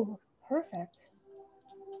 oh, perfect.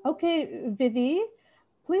 Okay, Vivi,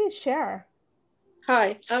 please share.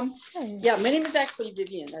 Hi. Yeah, my name is actually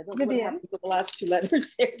Vivian. I don't know what happened to the last two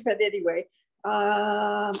letters there, but anyway,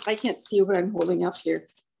 I can't see what I'm holding up here.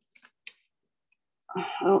 I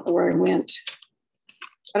don't know where I went.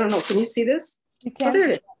 I don't know. Can you see this? You can. Oh, there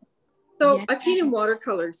it is. So I paint in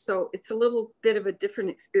watercolors, so it's a little bit of a different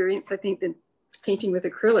experience, I think, than painting with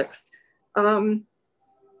acrylics.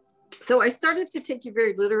 So I started to take you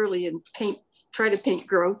very literally and try to paint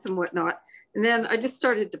growth and whatnot. And then I just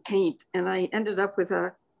started to paint, and I ended up with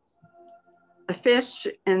a fish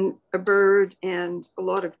and a bird and a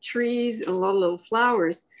lot of trees and a lot of little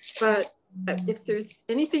flowers. But if there's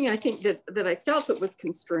anything I think that I felt it was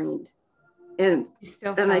constrained. And,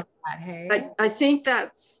 I think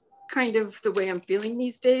that's kind of the way I'm feeling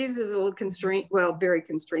these days, is a little constrained, well, very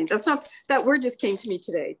constrained. That's not, that word just came to me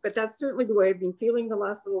today, but that's certainly the way I've been feeling the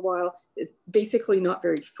last little while, is basically not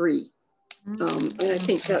very free. And I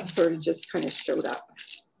think that sort of just kind of showed up.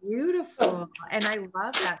 Beautiful. And I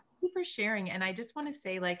love that. Thank you for sharing. And I just want to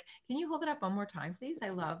say, like, can you hold it up one more time, please? I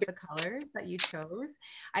love the colors that you chose.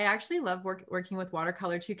 I actually love working with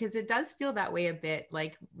watercolor too, because it does feel that way a bit,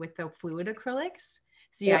 like with the fluid acrylics.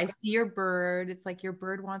 So yeah, I see your bird. It's like your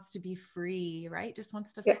bird wants to be free, right? Just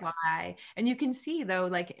wants to fly. And you can see though,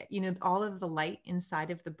 like, you know, all of the light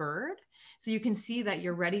inside of the bird. So you can see that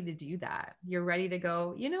you're ready to do that. You're ready to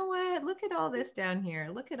go, you know what, look at all this down here.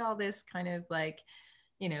 Look at all this kind of like,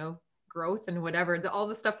 you know, growth and whatever, all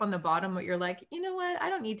the stuff on the bottom, but you're like, you know what, I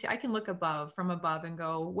don't need to, I can look from above and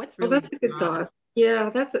go, what's really that's a good thought. Yeah,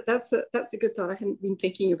 that's a good thought. I hadn't been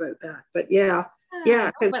thinking about that, but yeah,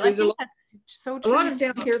 because there's a lot of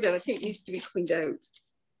down here that I think needs to be cleaned out.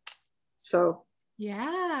 So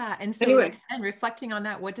yeah, and so anyway, and reflecting on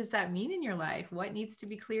that, what does that mean in your life? What needs to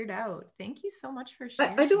be cleared out? Thank you so much for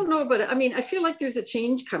sharing. I don't know, but I mean, I feel like there's a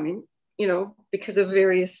change coming, you know, because of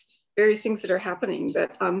various things that are happening,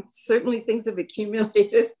 but certainly things have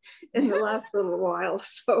accumulated in the last little while.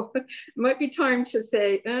 So it might be time to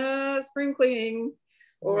say, spring cleaning,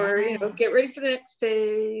 or, you know, get ready for the next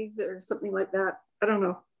phase or something like that. I don't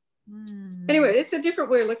know. Anyway, it's a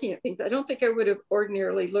different way of looking at things. I don't think I would have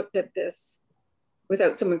ordinarily looked at this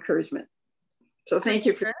without some encouragement. So thank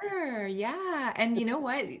you for sure. Yeah. And you know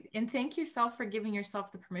what? And thank yourself for giving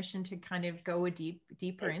yourself the permission to kind of go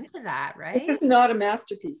deeper into that, right? This is not a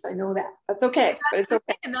masterpiece. I know that. That's okay. But it's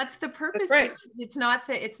okay. And that's the purpose. That's right.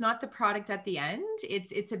 It's not the product at the end.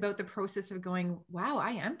 It's about the process of going, wow,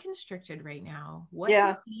 I am constricted right now. What do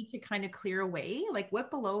I need to kind of clear away? Like what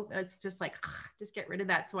below, it's just like, just get rid of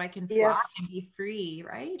that so I can fly and be free.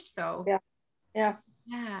 Right. So yeah.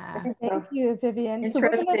 Thank you, Vivian.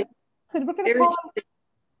 Interesting. So we're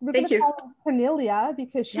going to call Cornelia,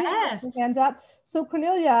 because she has her hand up. So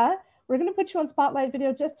Cornelia, we're going to put you on spotlight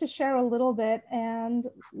video just to share a little bit, and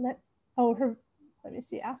let me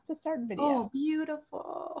see, ask to start video. Oh,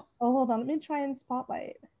 beautiful. Oh, hold on, let me try and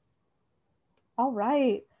spotlight. All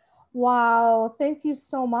right. Wow, thank you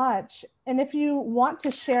so much. And if you want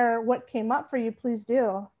to share what came up for you, please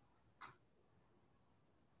do.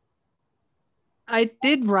 I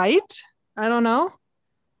did write. I don't know.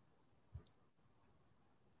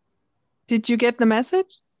 Did you get the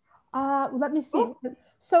message? Let me see. Oh.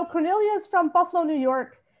 So Cornelia is from Buffalo, New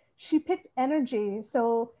York. She picked energy.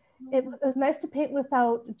 So it was nice to paint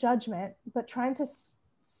without judgment, but trying to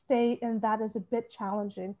stay in that is a bit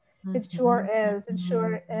challenging. It sure is. It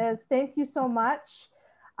sure is. Thank you so much.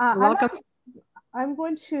 You're welcome. I'm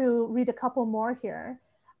going to read a couple more here.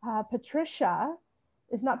 Patricia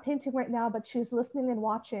is not painting right now, but she's listening and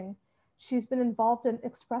watching. She's been involved in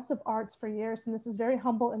expressive arts for years, and this is very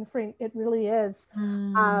humble and freeing. It really is.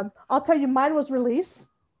 I'll tell you, mine was release.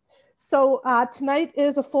 So tonight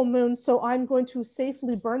is a full moon, so I'm going to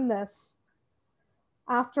safely burn this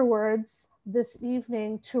afterwards this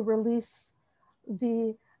evening to release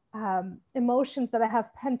the emotions that I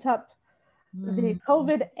have pent up, the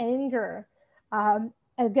COVID anger.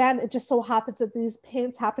 Again, it just so happens that these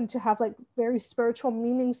paints happen to have like very spiritual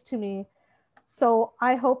meanings to me. So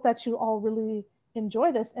I hope that you all really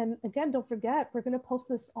enjoy this. And again, don't forget, we're going to post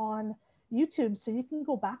this on YouTube, so you can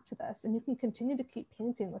go back to this and you can continue to keep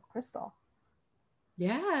painting with Crystal.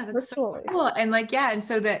 Yeah, that's virtually. so cool. And like, yeah, and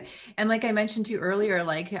so that, and like I mentioned to you earlier,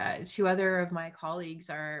 like two other of my colleagues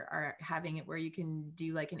are having it where you can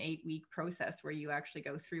do like an 8-week process where you actually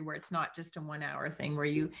go through, where it's not just a 1 hour thing where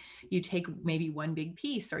you take maybe one big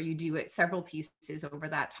piece, or you do it several pieces over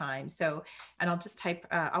that time. So, and I'll just type,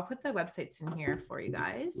 I'll put the websites in here for you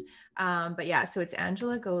guys. But yeah, so it's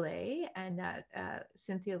Angela Golay and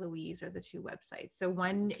Cynthia Louise are the two websites. So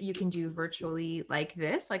one you can do virtually like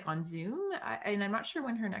this, like on Zoom, and I'm not sure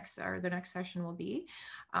when her next or the next session will be,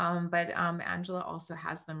 but Angela also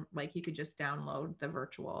has them, like you could just download the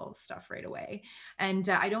virtual stuff right away. And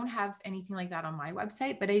I don't have anything like that on my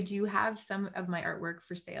website, but I do have some of my artwork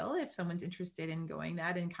for sale if someone's interested in going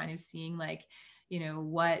that and kind of seeing like, you know,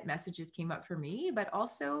 what messages came up for me. But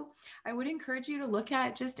also I would encourage you to look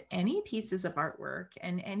at just any pieces of artwork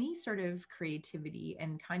and any sort of creativity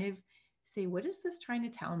and kind of say, what is this trying to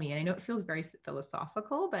tell me? And I know it feels very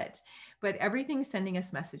philosophical, but everything's sending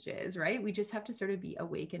us messages, right? We just have to sort of be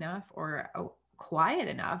awake enough or quiet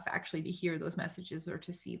enough actually to hear those messages or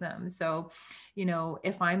to see them. So, you know,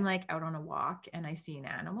 if I'm like out on a walk and I see an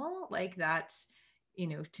animal like that, you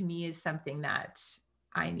know, to me is something that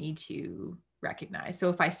I need to recognize. So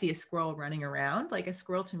if I see a squirrel running around, like a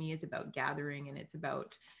squirrel to me is about gathering and it's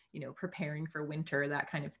about, you know, preparing for winter,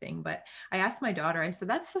 that kind of thing. But I asked my daughter, I said,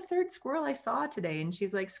 that's the third squirrel I saw today. And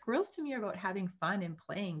she's like, squirrels to me are about having fun and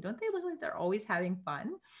playing. Don't they look like they're always having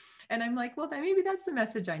fun? And I'm like, well, then maybe that's the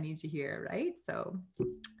message I need to hear, right? So,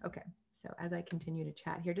 okay. So as I continue to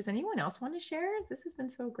chat here, does anyone else want to share? This has been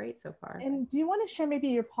so great so far. And do you want to share maybe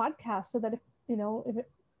your podcast so that if, you know, if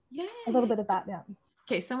it, yeah, a little bit of that now?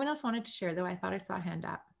 Okay, someone else wanted to share though. I thought I saw a hand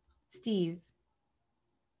up. Steve.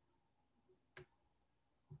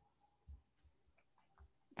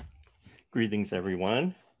 Greetings,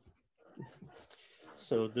 everyone.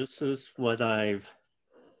 So this is what I've...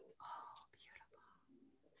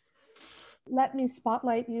 Let me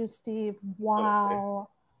spotlight you, Steve. Wow.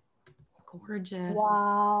 Okay. Gorgeous.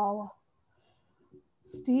 Wow.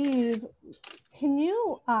 Steve, can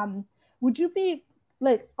you, would you be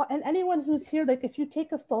like, and anyone who's here, like if you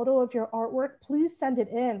take a photo of your artwork, please send it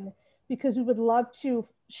in because we would love to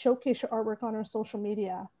showcase your artwork on our social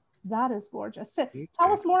media. That is gorgeous. So, okay.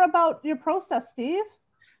 Tell us more about your process, Steve.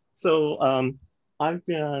 So I've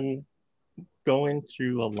been going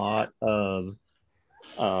through a lot of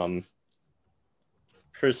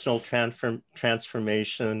personal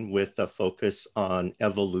transformation with a focus on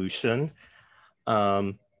evolution.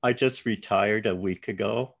 I just retired a week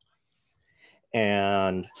ago.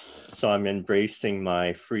 And so I'm embracing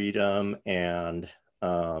my freedom and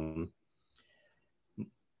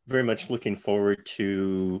very much looking forward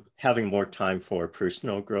to having more time for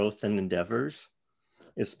personal growth and endeavors,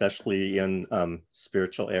 especially in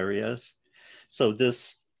spiritual areas. So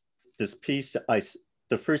this piece,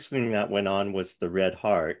 the first thing that went on was the red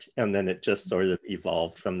heart, and then it just sort of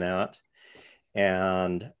evolved from that.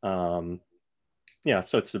 And yeah,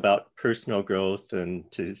 so it's about personal growth and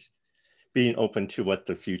to being open to what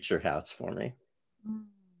the future has for me.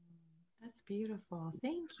 That's beautiful.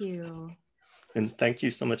 Thank you. And thank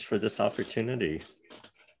you so much for this opportunity.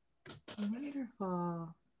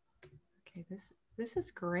 Wonderful. Okay, this is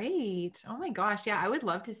great. Oh my gosh. Yeah, I would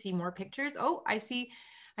love to see more pictures. Oh, I see.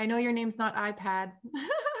 I know your name's not iPad.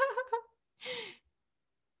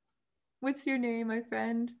 What's your name, my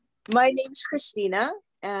friend? My name's Christina.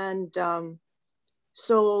 And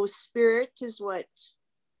so spirit is what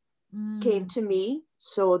came to me.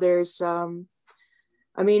 So there's,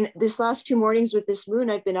 I mean, this last 2 mornings with this moon,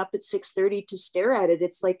 I've been up at 6:30 to stare at it.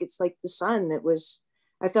 It's like the sun.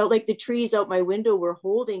 I felt like the trees out my window were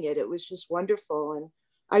holding it. It was just wonderful. And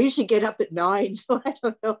I usually get up at 9, so I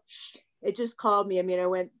don't know. It just called me. I mean, I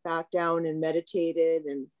went back down and meditated.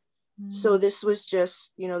 And so this was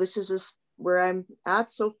just, you know, this is where I'm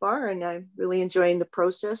at so far. And I'm really enjoying the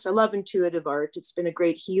process. I love intuitive art. It's been a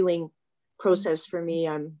great healing process for me.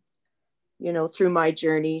 I'm, you know, through my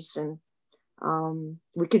journeys, and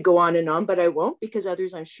we could go on and on, but I won't because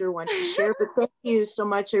others I'm sure want to share. But thank you so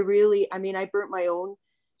much. I mean, I burnt my own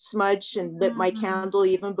smudge and lit my candle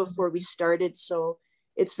even before we started. So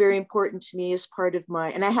it's very important to me as part of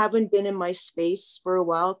and I haven't been in my space for a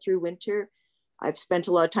while through winter. I've spent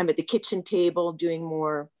a lot of time at the kitchen table doing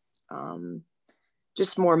more,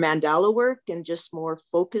 just more mandala work and just more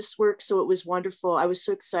focus work. So it was wonderful. I was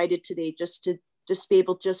so excited today just to be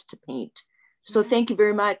able just to paint. So thank you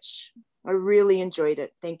very much. I really enjoyed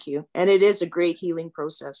it. Thank you. And it is a great healing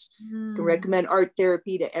process. I can recommend art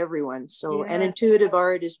therapy to everyone. So, and intuitive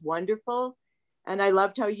art is wonderful. And I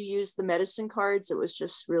loved how you used the medicine cards. It was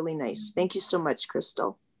just really nice. Thank you so much,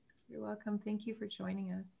 Crystal. You're welcome. Thank you for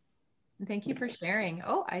joining us. And thank you for sharing.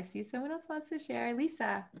 Oh, I see someone else wants to share.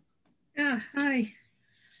 Lisa. Yeah, hi.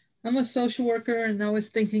 I'm a social worker, and I was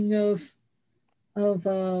thinking of let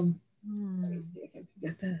me see if I can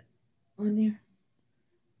get that on there.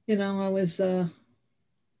 You know, I was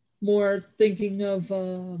more thinking of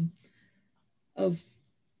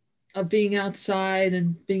being outside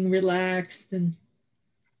and being relaxed and.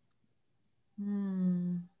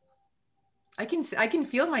 I can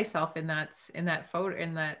feel myself in that photo,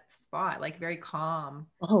 in that spot, like very calm.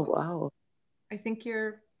 Oh, wow. I think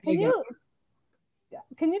you're. Can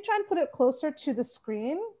you try and put it closer to the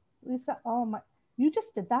screen, Lisa? Oh my, you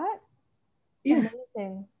just did that? Yeah.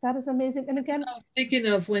 Amazing. That is amazing. And again, I was thinking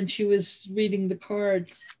of when she was reading the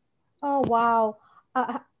cards. Oh, wow.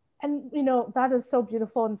 And you know, that is so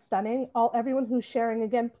beautiful and stunning. Everyone who's sharing,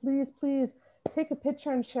 again, please take a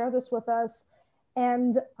picture and share this with us.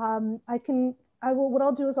 And what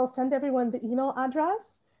I'll do is I'll send everyone the email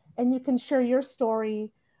address, and you can share your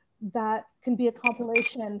story. That can be a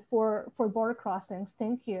compilation for border crossings.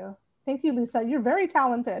 Thank you, Lisa. You're very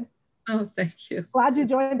talented. Oh, thank you. Glad you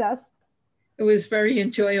joined us. It was very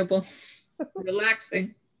enjoyable,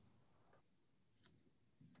 relaxing.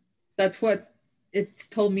 That's what it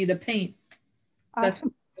told me to paint. That's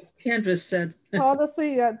what Candace said.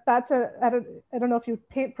 Honestly, I don't know if you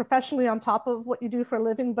paint professionally on top of what you do for a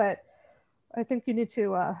living, but I think you need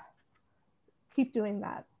to keep doing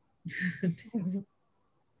that.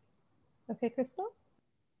 Okay, Crystal?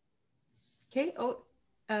 Okay. Oh,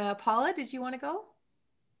 Paula, did you want to go?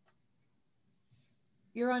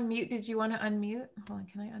 You're on mute. Did you want to unmute? Hold on,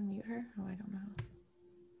 can I unmute her? Oh, I don't know.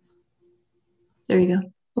 There you go.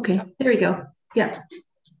 Okay, there we go. Yeah.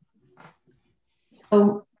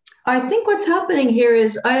 Oh, I think what's happening here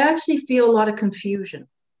is I actually feel a lot of confusion.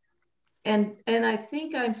 And I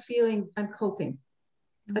think I'm coping.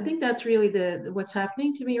 I think that's really what's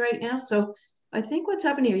happening to me right now. So I think what's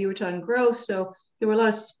happening here, you were talking growth. So there were a lot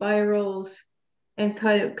of spirals and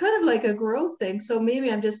kind of like a growth thing. So maybe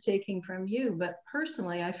I'm just taking from you, but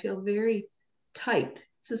personally, I feel very tight.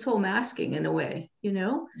 It's this whole masking in a way, you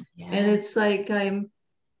know? Yeah. And it's like I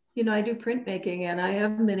do printmaking, and I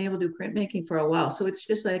haven't been able to do printmaking for a while. So it's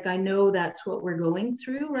just like, I know that's what we're going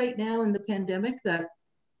through right now in the pandemic, that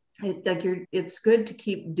it's good to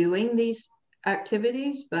keep doing these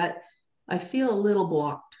activities, but I feel a little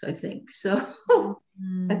blocked, I think. So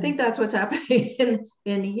I think that's what's happening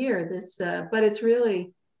in here, but it's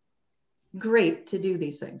really great to do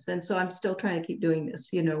these things. And so I'm still trying to keep doing this,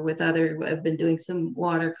 I've been doing some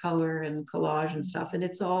watercolor and collage and stuff, and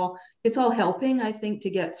it's all helping, I think, to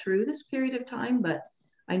get through this period of time, but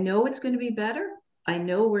I know it's going to be better. I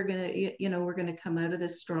know we're going to come out of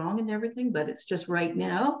this strong and everything, but it's just right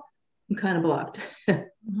now, I'm kind of blocked.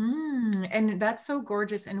 And that's so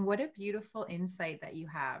gorgeous. And what a beautiful insight that you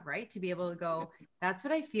have, right? To be able to go, that's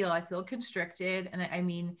what I feel. I feel constricted. And I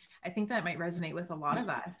mean, I think that might resonate with a lot of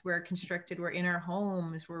us. We're constricted. We're in our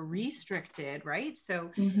homes. We're restricted, right?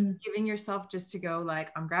 So giving yourself just to go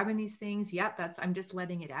like, I'm grabbing these things. Yep, I'm just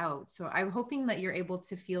letting it out. So I'm hoping that you're able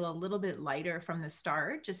to feel a little bit lighter from the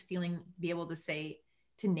start, just be able to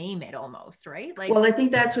name it almost, right? Like, well, I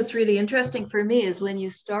think that's what's really interesting for me is when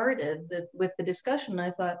you started with the discussion,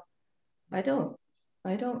 I thought, I don't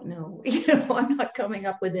know, I'm not coming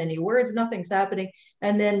up with any words, nothing's happening.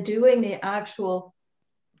 And then doing the actual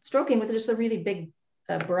stroking with just a really big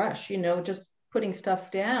brush, just putting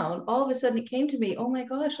stuff down, all of a sudden it came to me, oh my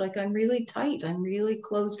gosh, like I'm really tight, I'm really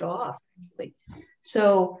closed off.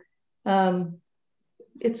 So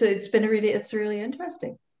it's really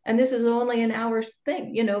interesting. And this is only an hour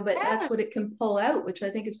thing, but that's what it can pull out, which I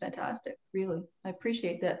think is fantastic. Really, I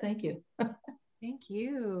appreciate that. Thank you. Thank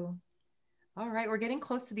you. All right, we're getting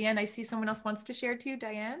close to the end. I see someone else wants to share too,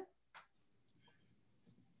 Diane.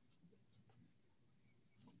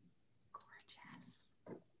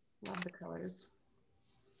 Gorgeous. Love the colors.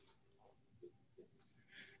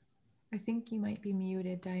 I think you might be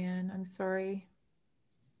muted, Diane. I'm sorry.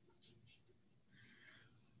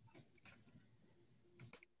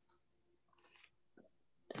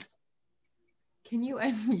 Can you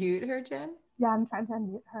unmute her, Jen? Yeah, I'm trying to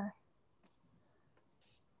unmute her.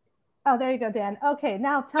 Oh, there you go, Dan. Okay,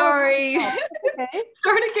 now tell us. Okay.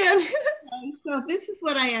 Start again. So this is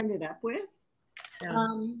what I ended up with.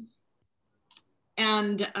 Yeah.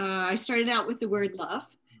 I started out with the word love,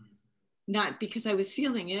 not because I was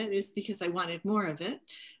feeling it, it's because I wanted more of it.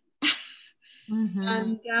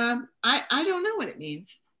 And I don't know what it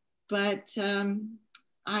means, but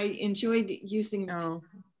I enjoyed using it,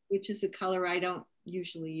 which is a color I don't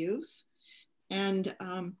usually use. And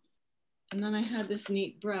then I had this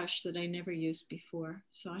neat brush that I never used before.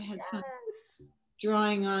 So I had fun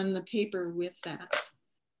drawing on the paper with that.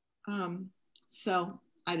 So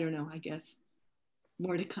I don't know, I guess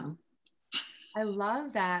more to come. I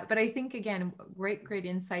love that. But I think, again, great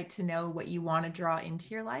insight to know what you want to draw into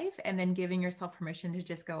your life, and then giving yourself permission to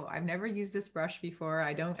just go, I've never used this brush before.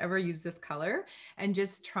 I don't ever use this color, and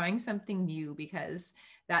just trying something new, because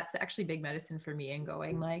that's actually big medicine for me, and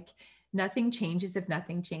going like, nothing changes if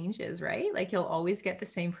nothing changes, right? Like you'll always get the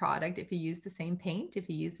same product if you use the same paint, if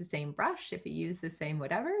you use the same brush, if you use the same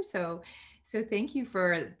whatever. So thank you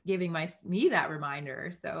for giving me that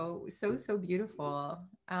reminder. So beautiful.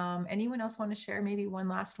 Anyone else want to share maybe one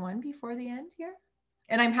last one before the end here?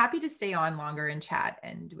 And I'm happy to stay on longer and chat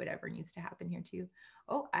and whatever needs to happen here too.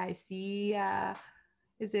 Oh, I see.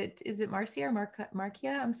 Is it Marcia or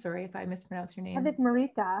Markia? I'm sorry if I mispronounced your name. I think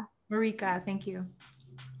Marika. Marika, thank you.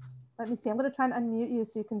 Let me see. I'm going to try and unmute you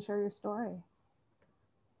so you can share your story.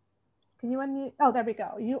 Can you unmute? Oh, there we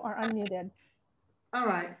go. You are unmuted. All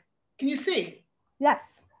right. Can you see?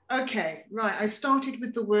 Yes. Okay, right. I started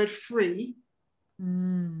with the word free,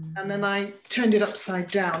 and then I turned it upside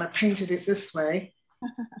down. I painted it this way,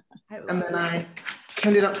 and then I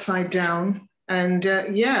turned it upside down. And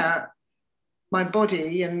yeah, my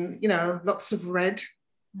body, and you know, lots of red.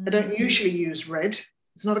 I don't usually use red.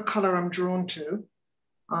 It's not a color I'm drawn to.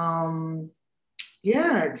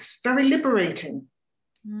 Yeah, it's very liberating.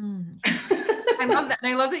 I love that.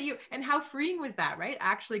 And I love that and how freeing was that, right?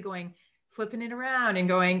 Actually flipping it around and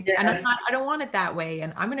going, and I don't want it that way.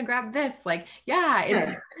 And I'm going to grab this. Like, it's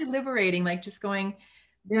very liberating. Like just going,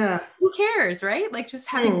 who cares? Right? Like just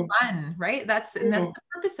having fun, right? That's the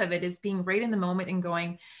purpose of it, is being right in the moment and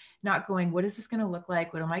going, not going, what is this going to look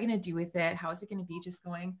like? What am I going to do with it? How is it going to be? Just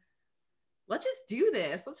going, let's just do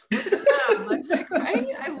this. Let's flip it around. Right?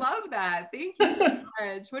 I love that. Thank you so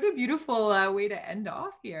much. What a beautiful way to end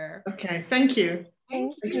off here. Okay. Thank you.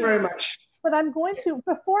 Thank you very much. But I'm going to,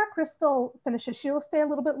 before Crystal finishes, she will stay a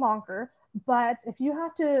little bit longer. But if you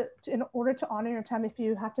have to in order to honor your time, if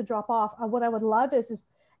you have to drop off, what I would love is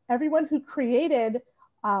everyone who created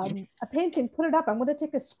a painting, put it up. I'm going to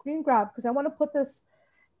take a screen grab because I want to put this,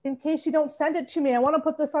 in case you don't send it to me, I want to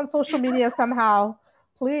put this on social media somehow,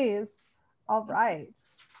 please. All right.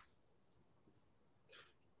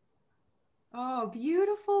 Oh,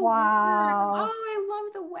 beautiful. Wow. Work. Oh, I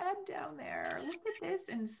love the web down there. Look at this.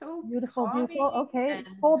 And so beautiful, beautiful. Okay,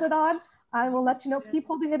 hold it on. I will let you know. Keep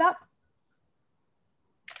holding it up.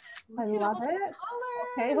 I love it.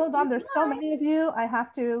 Okay, hold on. There's so many of you. I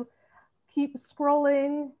have to keep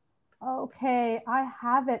scrolling. Okay, I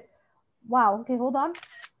have it. Wow. Okay, hold on.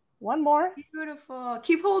 One more. Beautiful.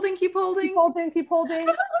 Keep holding, keep holding. Keep holding, keep holding.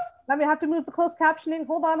 Let me have to move the closed captioning.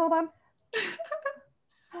 Hold on, hold on.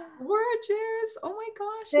 Gorgeous. Oh my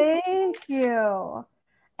gosh. Thank you.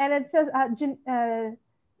 And it says,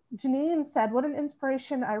 Janine said, what an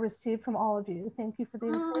inspiration I received from all of you. Thank you for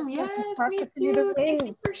the yes, me too. Thank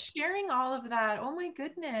you for sharing all of that. Oh my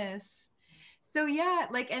goodness. So yeah,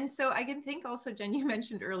 and so I can think also, Jen, you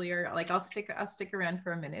mentioned earlier, I'll stick around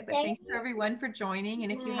for a minute, but thank you everyone for joining.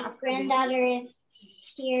 And if you have granddaughter is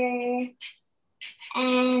here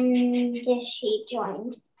and she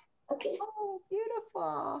joined. Okay. Oh,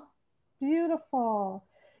 beautiful. Beautiful.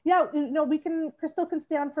 Yeah, Crystal can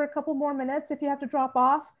stay on for a couple more minutes if you have to drop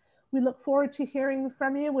off. We look forward to hearing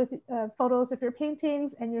from you with photos of your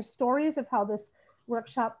paintings and your stories of how this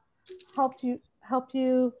workshop helped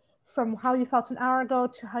you from how you felt an hour ago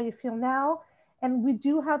to how you feel now. And we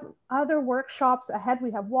do have other workshops ahead.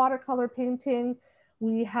 We have watercolor painting,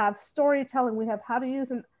 we have storytelling, we have how to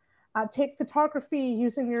use and take photography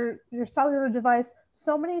using your cellular device.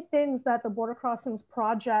 So many things that the Border Crossings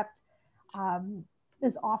Project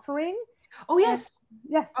is offering. Oh, yes.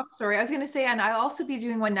 Yes. Oh, sorry. I was going to say, and I'll also be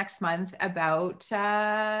doing one next month about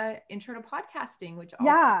intro to podcasting, which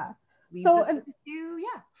also leads us to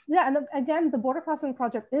Yeah, and again, the Border Crossing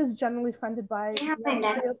Project is generally funded by the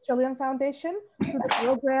Ontario Trillium Foundation through the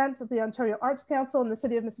Field Grant of the Ontario Arts Council and the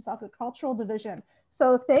City of Mississauga Cultural Division.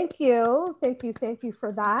 So thank you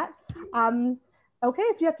for that. Okay,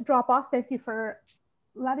 if you have to drop off, thank you for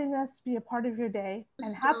letting us be a part of your day.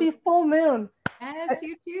 And happy full moon. Yes,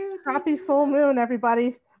 you too. Happy full moon,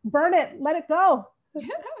 everybody. Burn it, let it go.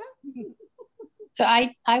 So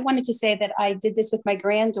I wanted to say that I did this with my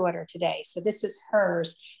granddaughter today. So this was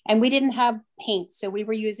hers, and we didn't have paint. So we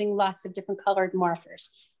were using lots of different colored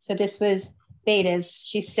markers. So this was Beta's.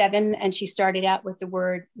 She's 7 and she started out with the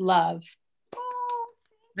word love. Oh,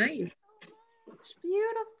 nice. It's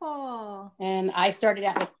beautiful. And I started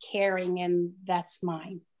out with caring, and that's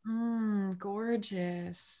mine.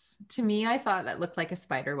 Gorgeous. To me, I thought that looked like a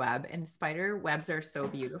spider web, and spider webs are so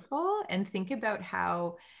beautiful. And think about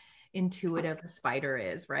how intuitive a spider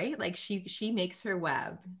is, right? Like she makes her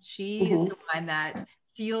web. She is the one that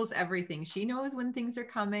feels everything. She knows when things are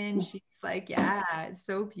coming. She's like, yeah, it's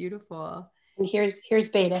so beautiful. And here's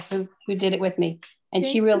Beta who did it with me, and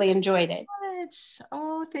she really enjoyed it.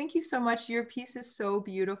 Oh, thank you so much. Your piece is so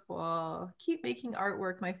beautiful. Keep making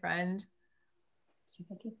artwork, my friend.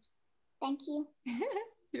 Thank you.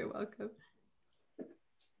 You're welcome.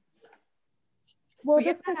 Well,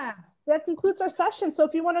 that concludes our session. So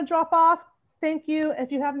if you want to drop off, thank you.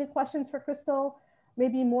 If you have any questions for Crystal,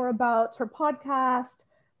 maybe more about her podcast,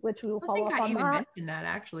 which we will follow up on. I think I even mentioned that,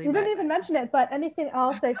 actually. You didn't even mention it, but anything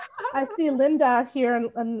else? Like, I see Linda here,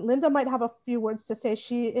 and Linda might have a few words to say.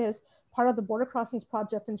 She is part of the Border Crossings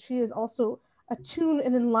Project, and she is also attuned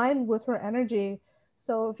and in line with her energy.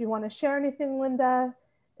 So if you want to share anything, Linda,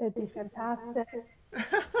 it'd be fantastic.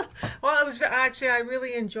 Well, it was actually, I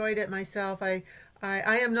really enjoyed it myself. I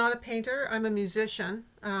am not a painter. I'm a musician,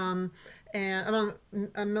 and among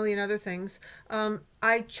a million other things.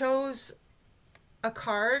 I chose a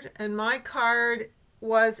card, and my card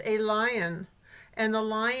was a lion, and the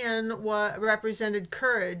lion represented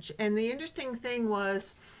courage. And the interesting thing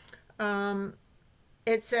was,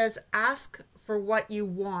 it says, ask for what you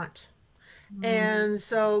want. And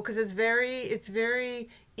so, because it's very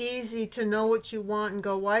easy to know what you want and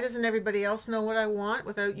go, why doesn't everybody else know what I want,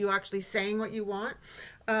 without you actually saying what you want.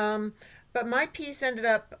 But my piece ended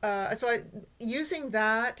up, using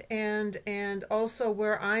that, and also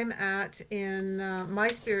where I'm at in my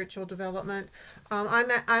spiritual development,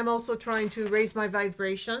 I'm also trying to raise my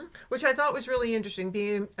vibration, which I thought was really interesting,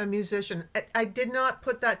 being a musician. I did not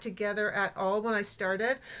put that together at all when I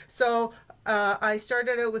started. So I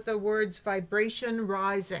started out with the words vibration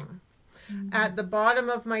rising. At the bottom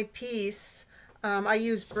of my piece, I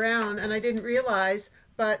used brown, and I didn't realize,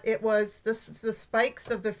 but it was the spikes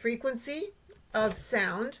of the frequency of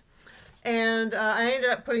sound. And I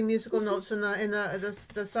ended up putting musical notes in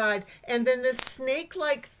the side. And then this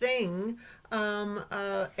snake-like thing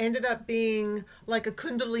ended up being like a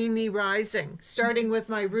kundalini rising, starting with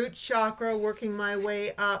my root chakra, working my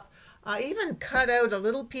way up. I even cut out a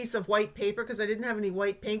little piece of white paper because I didn't have any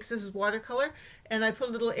white paint, because this is watercolor, and I put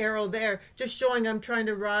a little arrow there, just showing I'm trying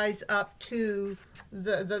to rise up to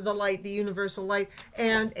the light, the universal light,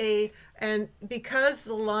 and because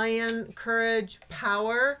the lion, courage,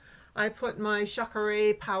 power, I put my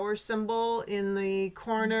chakra power symbol in the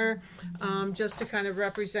corner, just to kind of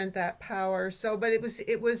represent that power. So, but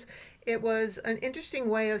it was an interesting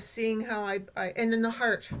way of seeing how I and then the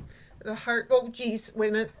heart. Oh geez, wait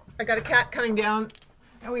a minute. I got a cat coming down.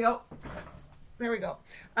 There we go. There we go.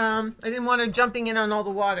 I didn't want her jumping in on all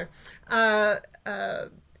the water. Yeah,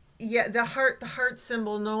 the heart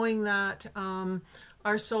symbol, knowing that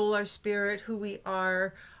our soul, our spirit, who we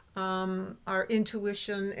are, our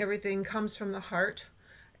intuition, everything comes from the heart.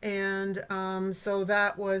 And so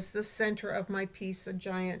that was the center of my piece, a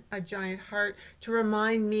giant heart, to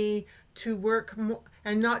remind me to work more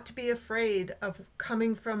and not to be afraid of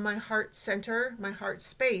coming from my heart center, my heart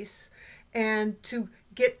space, and to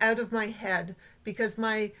get out of my head, because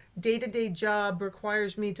my day-to-day job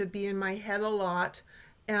requires me to be in my head a lot,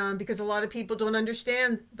 because a lot of people don't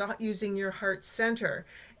understand using your heart center,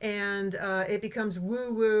 and it becomes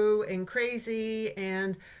woo-woo and crazy,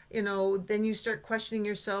 and then you start questioning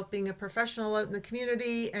yourself, being a professional out in the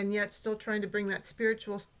community and yet still trying to bring that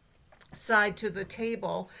spiritual side to the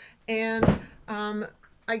table. And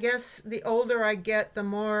I guess the older I get, the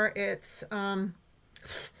more it's I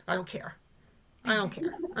don't care. I don't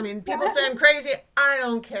care. I mean, people say I'm crazy. I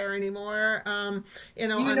don't care anymore.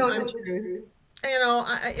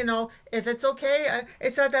 If it's okay,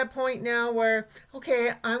 it's at that point now where,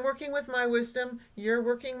 okay, I'm working with my wisdom, you're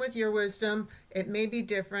working with your wisdom. It may be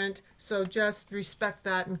different, so just respect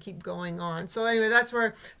that and keep going on. So anyway, that's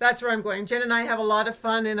where I'm going. Jen and I have a lot of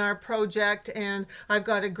fun in our project, and I've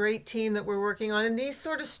got a great team that we're working on. And these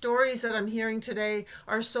sort of stories that I'm hearing today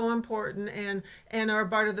are so important and are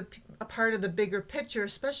a part of the bigger picture,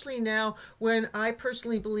 especially now when I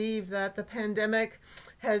personally believe that the pandemic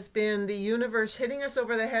has been the universe hitting us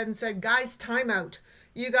over the head and said, guys, time out.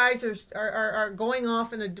 You guys are going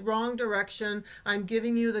off in a wrong direction. I'm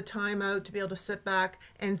giving you the time out to be able to sit back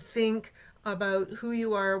and think about who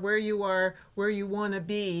you are, where you want to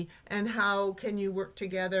be, and how can you work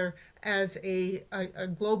together as a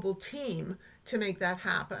global team to make that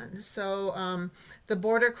happen. So the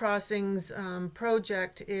Border Crossings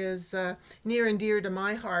project is near and dear to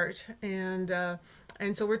my heart, and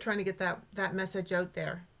so we're trying to get that message out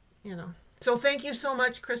there, So thank you so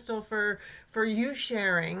much, Crystal, for you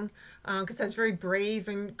sharing, because that's very brave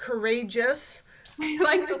and courageous. I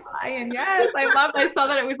like the lion. Yes, I love. I saw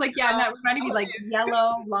that it was like, yeah, and that reminded me like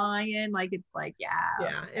yellow lion. Like it's like, yeah.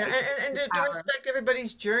 Yeah, yeah. Like, And to respect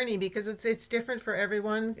everybody's journey, because it's different for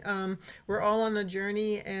everyone. We're all on a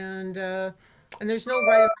journey, and there's no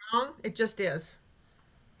right or wrong. It just is.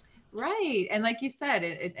 Right. And like you said,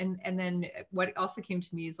 and then what also came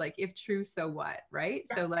to me is like, if true, so what, right?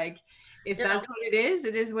 So like, if that's what it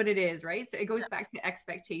is what it is, right? So it goes back to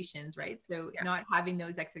expectations, right? So not having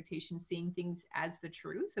those expectations, seeing things as the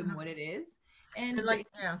truth and what it is. And like,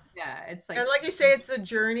 it's like, and like you say, it's the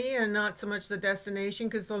journey and not so much the destination,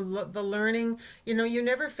 because the learning, you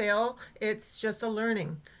never fail. It's just a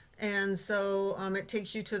learning. And so it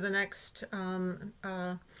takes you to the next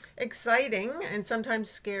exciting and sometimes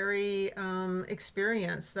scary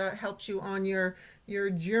experience that helps you on your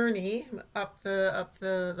journey up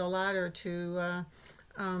the ladder to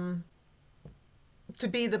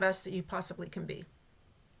be the best that you possibly can be.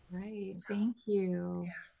 Right. Thank you.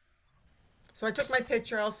 Yeah. So I took my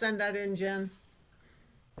picture. I'll send that in, Jen.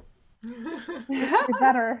 You're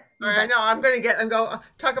better. All right, I know. I'm going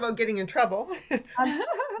talk about getting in trouble.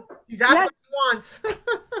 He's asked what he wants.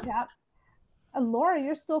 Yeah. Laura,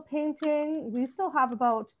 you're still painting. We still have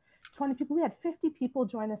about 20 people. We had 50 people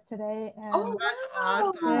join us today. And that's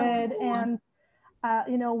awesome. And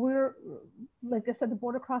we're, like I said, the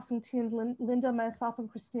border crossing teams, Linda, myself, and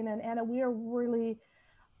Christina and Anna, we are really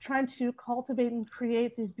trying to cultivate and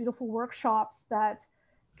create these beautiful workshops that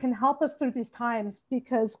can help us through these times,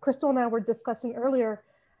 because Crystal and I were discussing earlier,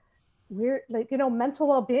 we're like, mental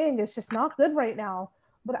well-being is just not good right now.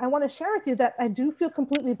 But I want to share with you that I do feel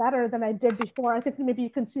completely better than I did before. I think maybe you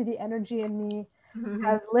can see the energy in me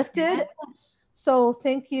has lifted. Yes. So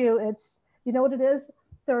thank you. It's, you know what it is?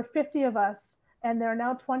 There are 50 of us and there are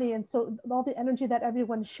now 20. And so all the energy that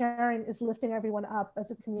everyone's sharing is lifting everyone up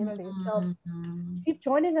as a community. So keep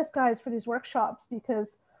joining us, guys, for these workshops,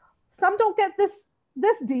 because some don't get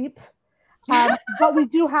this deep. But we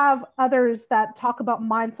do have others that talk about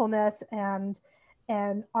mindfulness and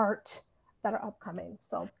art that are upcoming.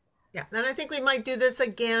 So yeah, and I think we might do this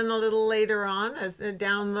again a little later on, as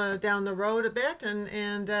down the road a bit,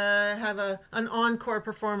 and have an encore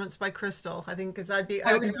performance by Crystal. I think, because I would be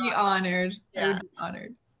awesome. Honored. Yeah. I would be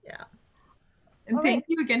honored. Yeah. And thank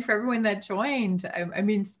you again for everyone that joined. I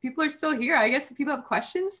mean, people are still here. I guess people have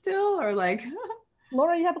questions still, or like.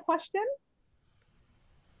 Laura, you have a question?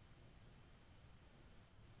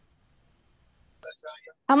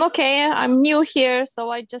 I'm okay. I'm new here, so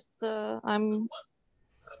I just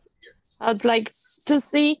I'd like to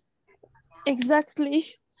see exactly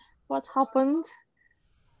what happened.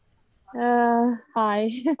 Hi.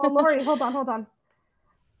 Oh, Lori, hold on.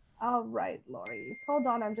 All right, Lori, hold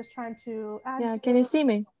on. I'm just trying to add. Yeah, can you see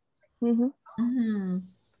me?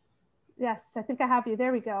 Yes, I think I have you.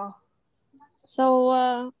 There we go.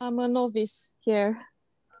 So I'm a novice here,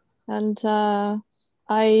 and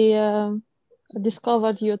I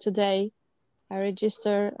discovered you today. I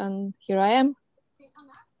registered, and here I am.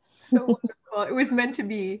 So wonderful. It was meant to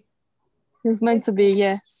be. It was meant to be,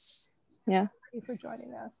 yeah. Yeah. Thank you for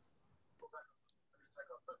joining us.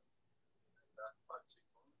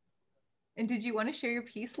 And did you want to share your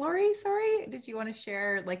piece, Lori? Sorry, did you want to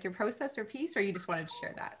share like your process or piece, or you just wanted to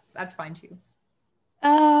share that? That's fine too.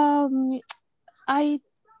 I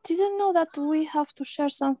didn't know that we have to share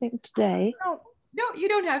something today. No, you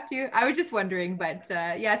don't have to. I was just wondering, but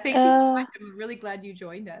yeah, thank you so much. I'm really glad you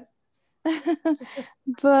joined us.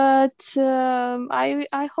 But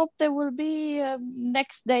I hope there will be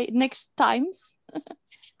next times.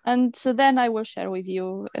 And so then I will share with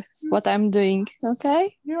you what I'm doing.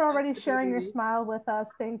 Okay. You're already sharing your smile with us.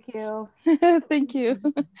 Thank you. Thank you.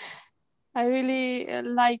 I really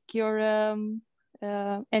like your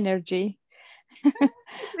energy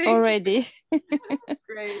already.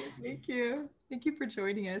 Great. Thank you. Thank you for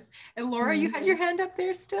joining us. And Laura, you had your hand up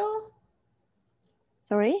there still?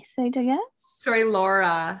 Sorry, say it again. Sorry,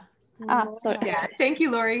 Laura. Sorry. Yeah. Thank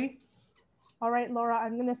you, Lori. All right, Laura,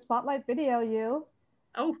 I'm going to spotlight video you.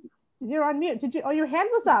 Oh, you're on mute. Did you? Oh, your hand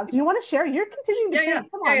was up. Do you want to share? You're continuing to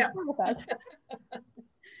paint. Come on, share with us.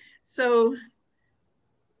 So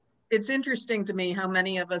it's interesting to me how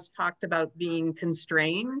many of us talked about being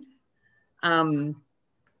constrained.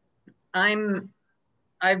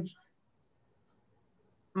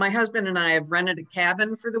 My husband and I have rented a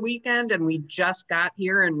cabin for the weekend, and we just got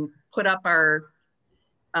here and put up our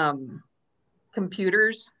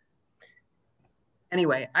computers.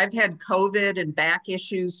 Anyway, I've had COVID and back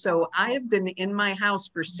issues, so I have been in my house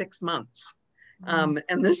for 6 months. And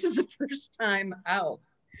this is the first time out.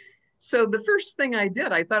 So the first thing I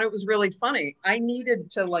did, I thought it was really funny. I needed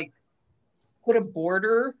to like put a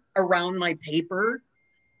border around my paper.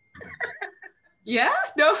 Yeah,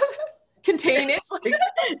 no, contain it. Like,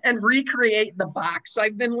 and recreate the box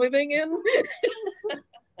I've been living in.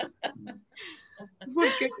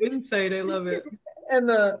 What good insight, I love it. And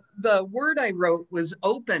the word I wrote was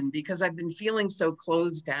open because I've been feeling so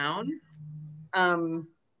closed down.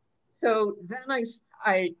 So then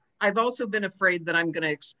I've also been afraid that I'm going to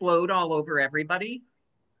explode all over everybody.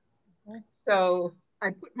 So I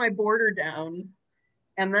put my border down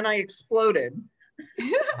and then I exploded.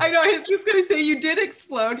 I know, I was just going to say you did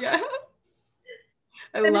explode, yeah.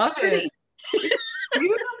 I love it.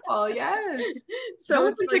 Beautiful, yes. So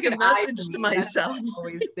it's like a message to myself.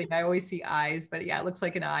 I always see eyes, but yeah, it looks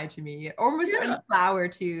like an eye to me. Almost a flower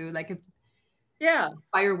too, like a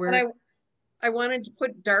firework. And I wanted to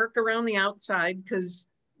put dark around the outside because,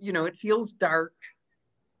 you know, it feels dark.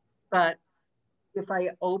 But if I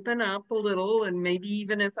open up a little and maybe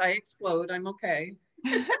even if I explode, I'm okay.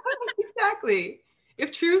 Exactly.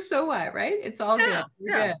 If true, so what, right? It's all good.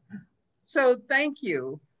 Good. So thank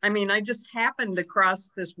you. I mean, I just happened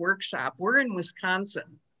across this workshop. We're in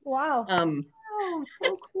Wisconsin. Wow. Oh,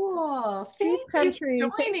 so cool. Thank you for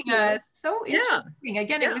joining us. So interesting.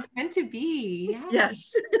 Again, it was meant to be.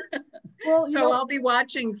 Yes. Well, so I'll be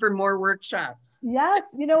watching for more workshops. Yes.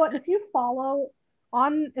 You know what? If you follow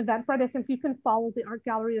on Eventbrite, I think you can follow the Art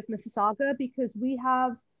Gallery of Mississauga because we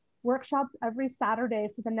have workshops every Saturday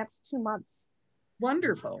for the next 2 months.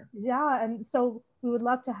 Wonderful. Yeah. And so we would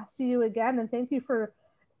love to see you again. And thank you for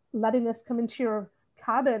letting us come into your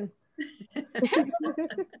cabin.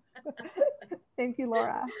 Thank you,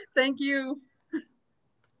 Laura. Thank you.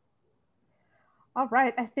 All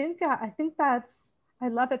right. I think that's, I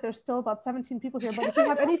love it. There's still about 17 people here, but if you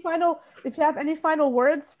have any final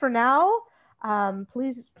words for now,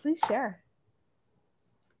 please share.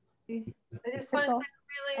 I just want to say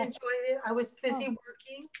I really enjoyed it. I was busy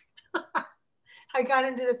working. I got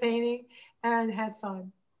into the painting and had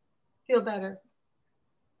fun. Feel better.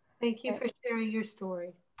 Thank you for sharing your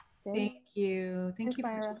story. Thank you. Thank you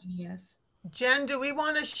for joining us. Jen, do we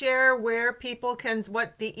want to share where people can,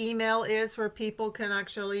 what the email is where people can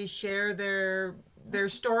actually share their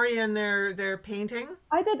story and their painting?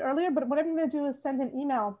 I did earlier, but what I'm going to do is send an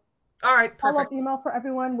email. All right, perfect. Follow-up email for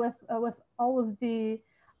everyone with all of the,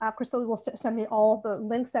 Crystal will send me all the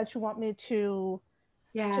links that you want me to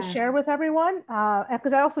share with everyone.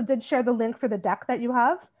 Because I also did share the link for the deck that you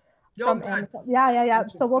have. From Amazon. Yeah.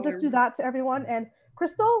 So we'll just do that to everyone. And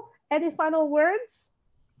Crystal, any final words?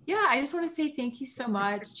 Yeah, I just want to say thank you so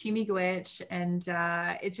much, Chimigwich, and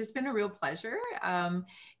it's just been a real pleasure.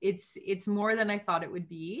 It's more than I thought it would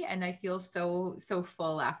be, and I feel so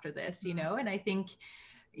full after this, you know. And I think,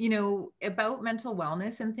 you know, about mental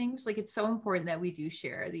wellness and things, like it's so important that we do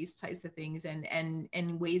share these types of things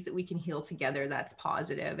and ways that we can heal together that's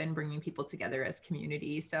positive and bringing people together as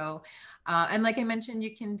community. So and like I mentioned,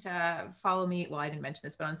 you can follow me, well, I didn't mention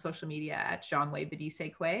this, but on social media at Zhangwei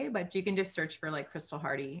Benisekwe, but you can just search for like Crystal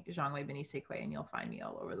Hardy, Zhangwei Benisekwe, and you'll find me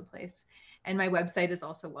all over the place. And my website is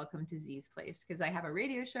also Welcome to Z's Place because I have a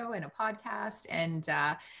radio show and a podcast. And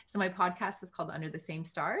so my podcast is called Under the Same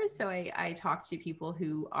Stars. So I talk to people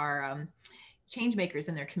who are change makers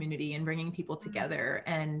in their community and bringing people together.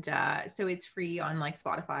 And so it's free on like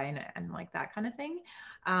Spotify and like that kind of thing.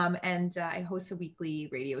 And I host a weekly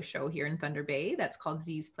radio show here in Thunder Bay that's called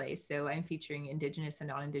Z's Place. So I'm featuring Indigenous and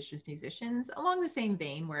non-Indigenous musicians along the same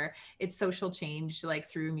vein where it's social change, like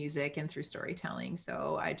through music and through storytelling.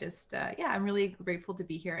 So I just, I'm really grateful to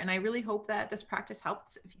be here. And I really hope that this practice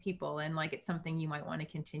helped people and like it's something you might want to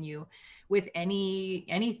continue with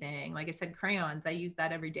anything. Like I said, crayons, I use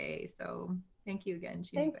that every day. So thank you again,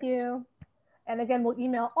 Jeannie. Thank you. And again, we'll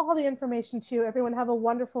email all the information to you. Everyone have a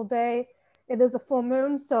wonderful day. It is a full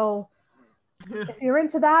moon, so if you're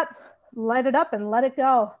into that, light it up and let it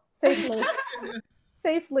go safely.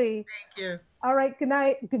 Safely. Thank you. All right, good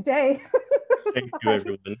night, good day. Thank you,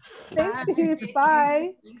 everyone. Thanks, Steve.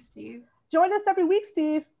 Bye. Thanks, Steve. Join us every week,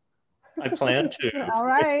 Steve. I plan to. All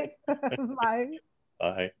right. Bye.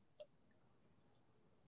 Bye.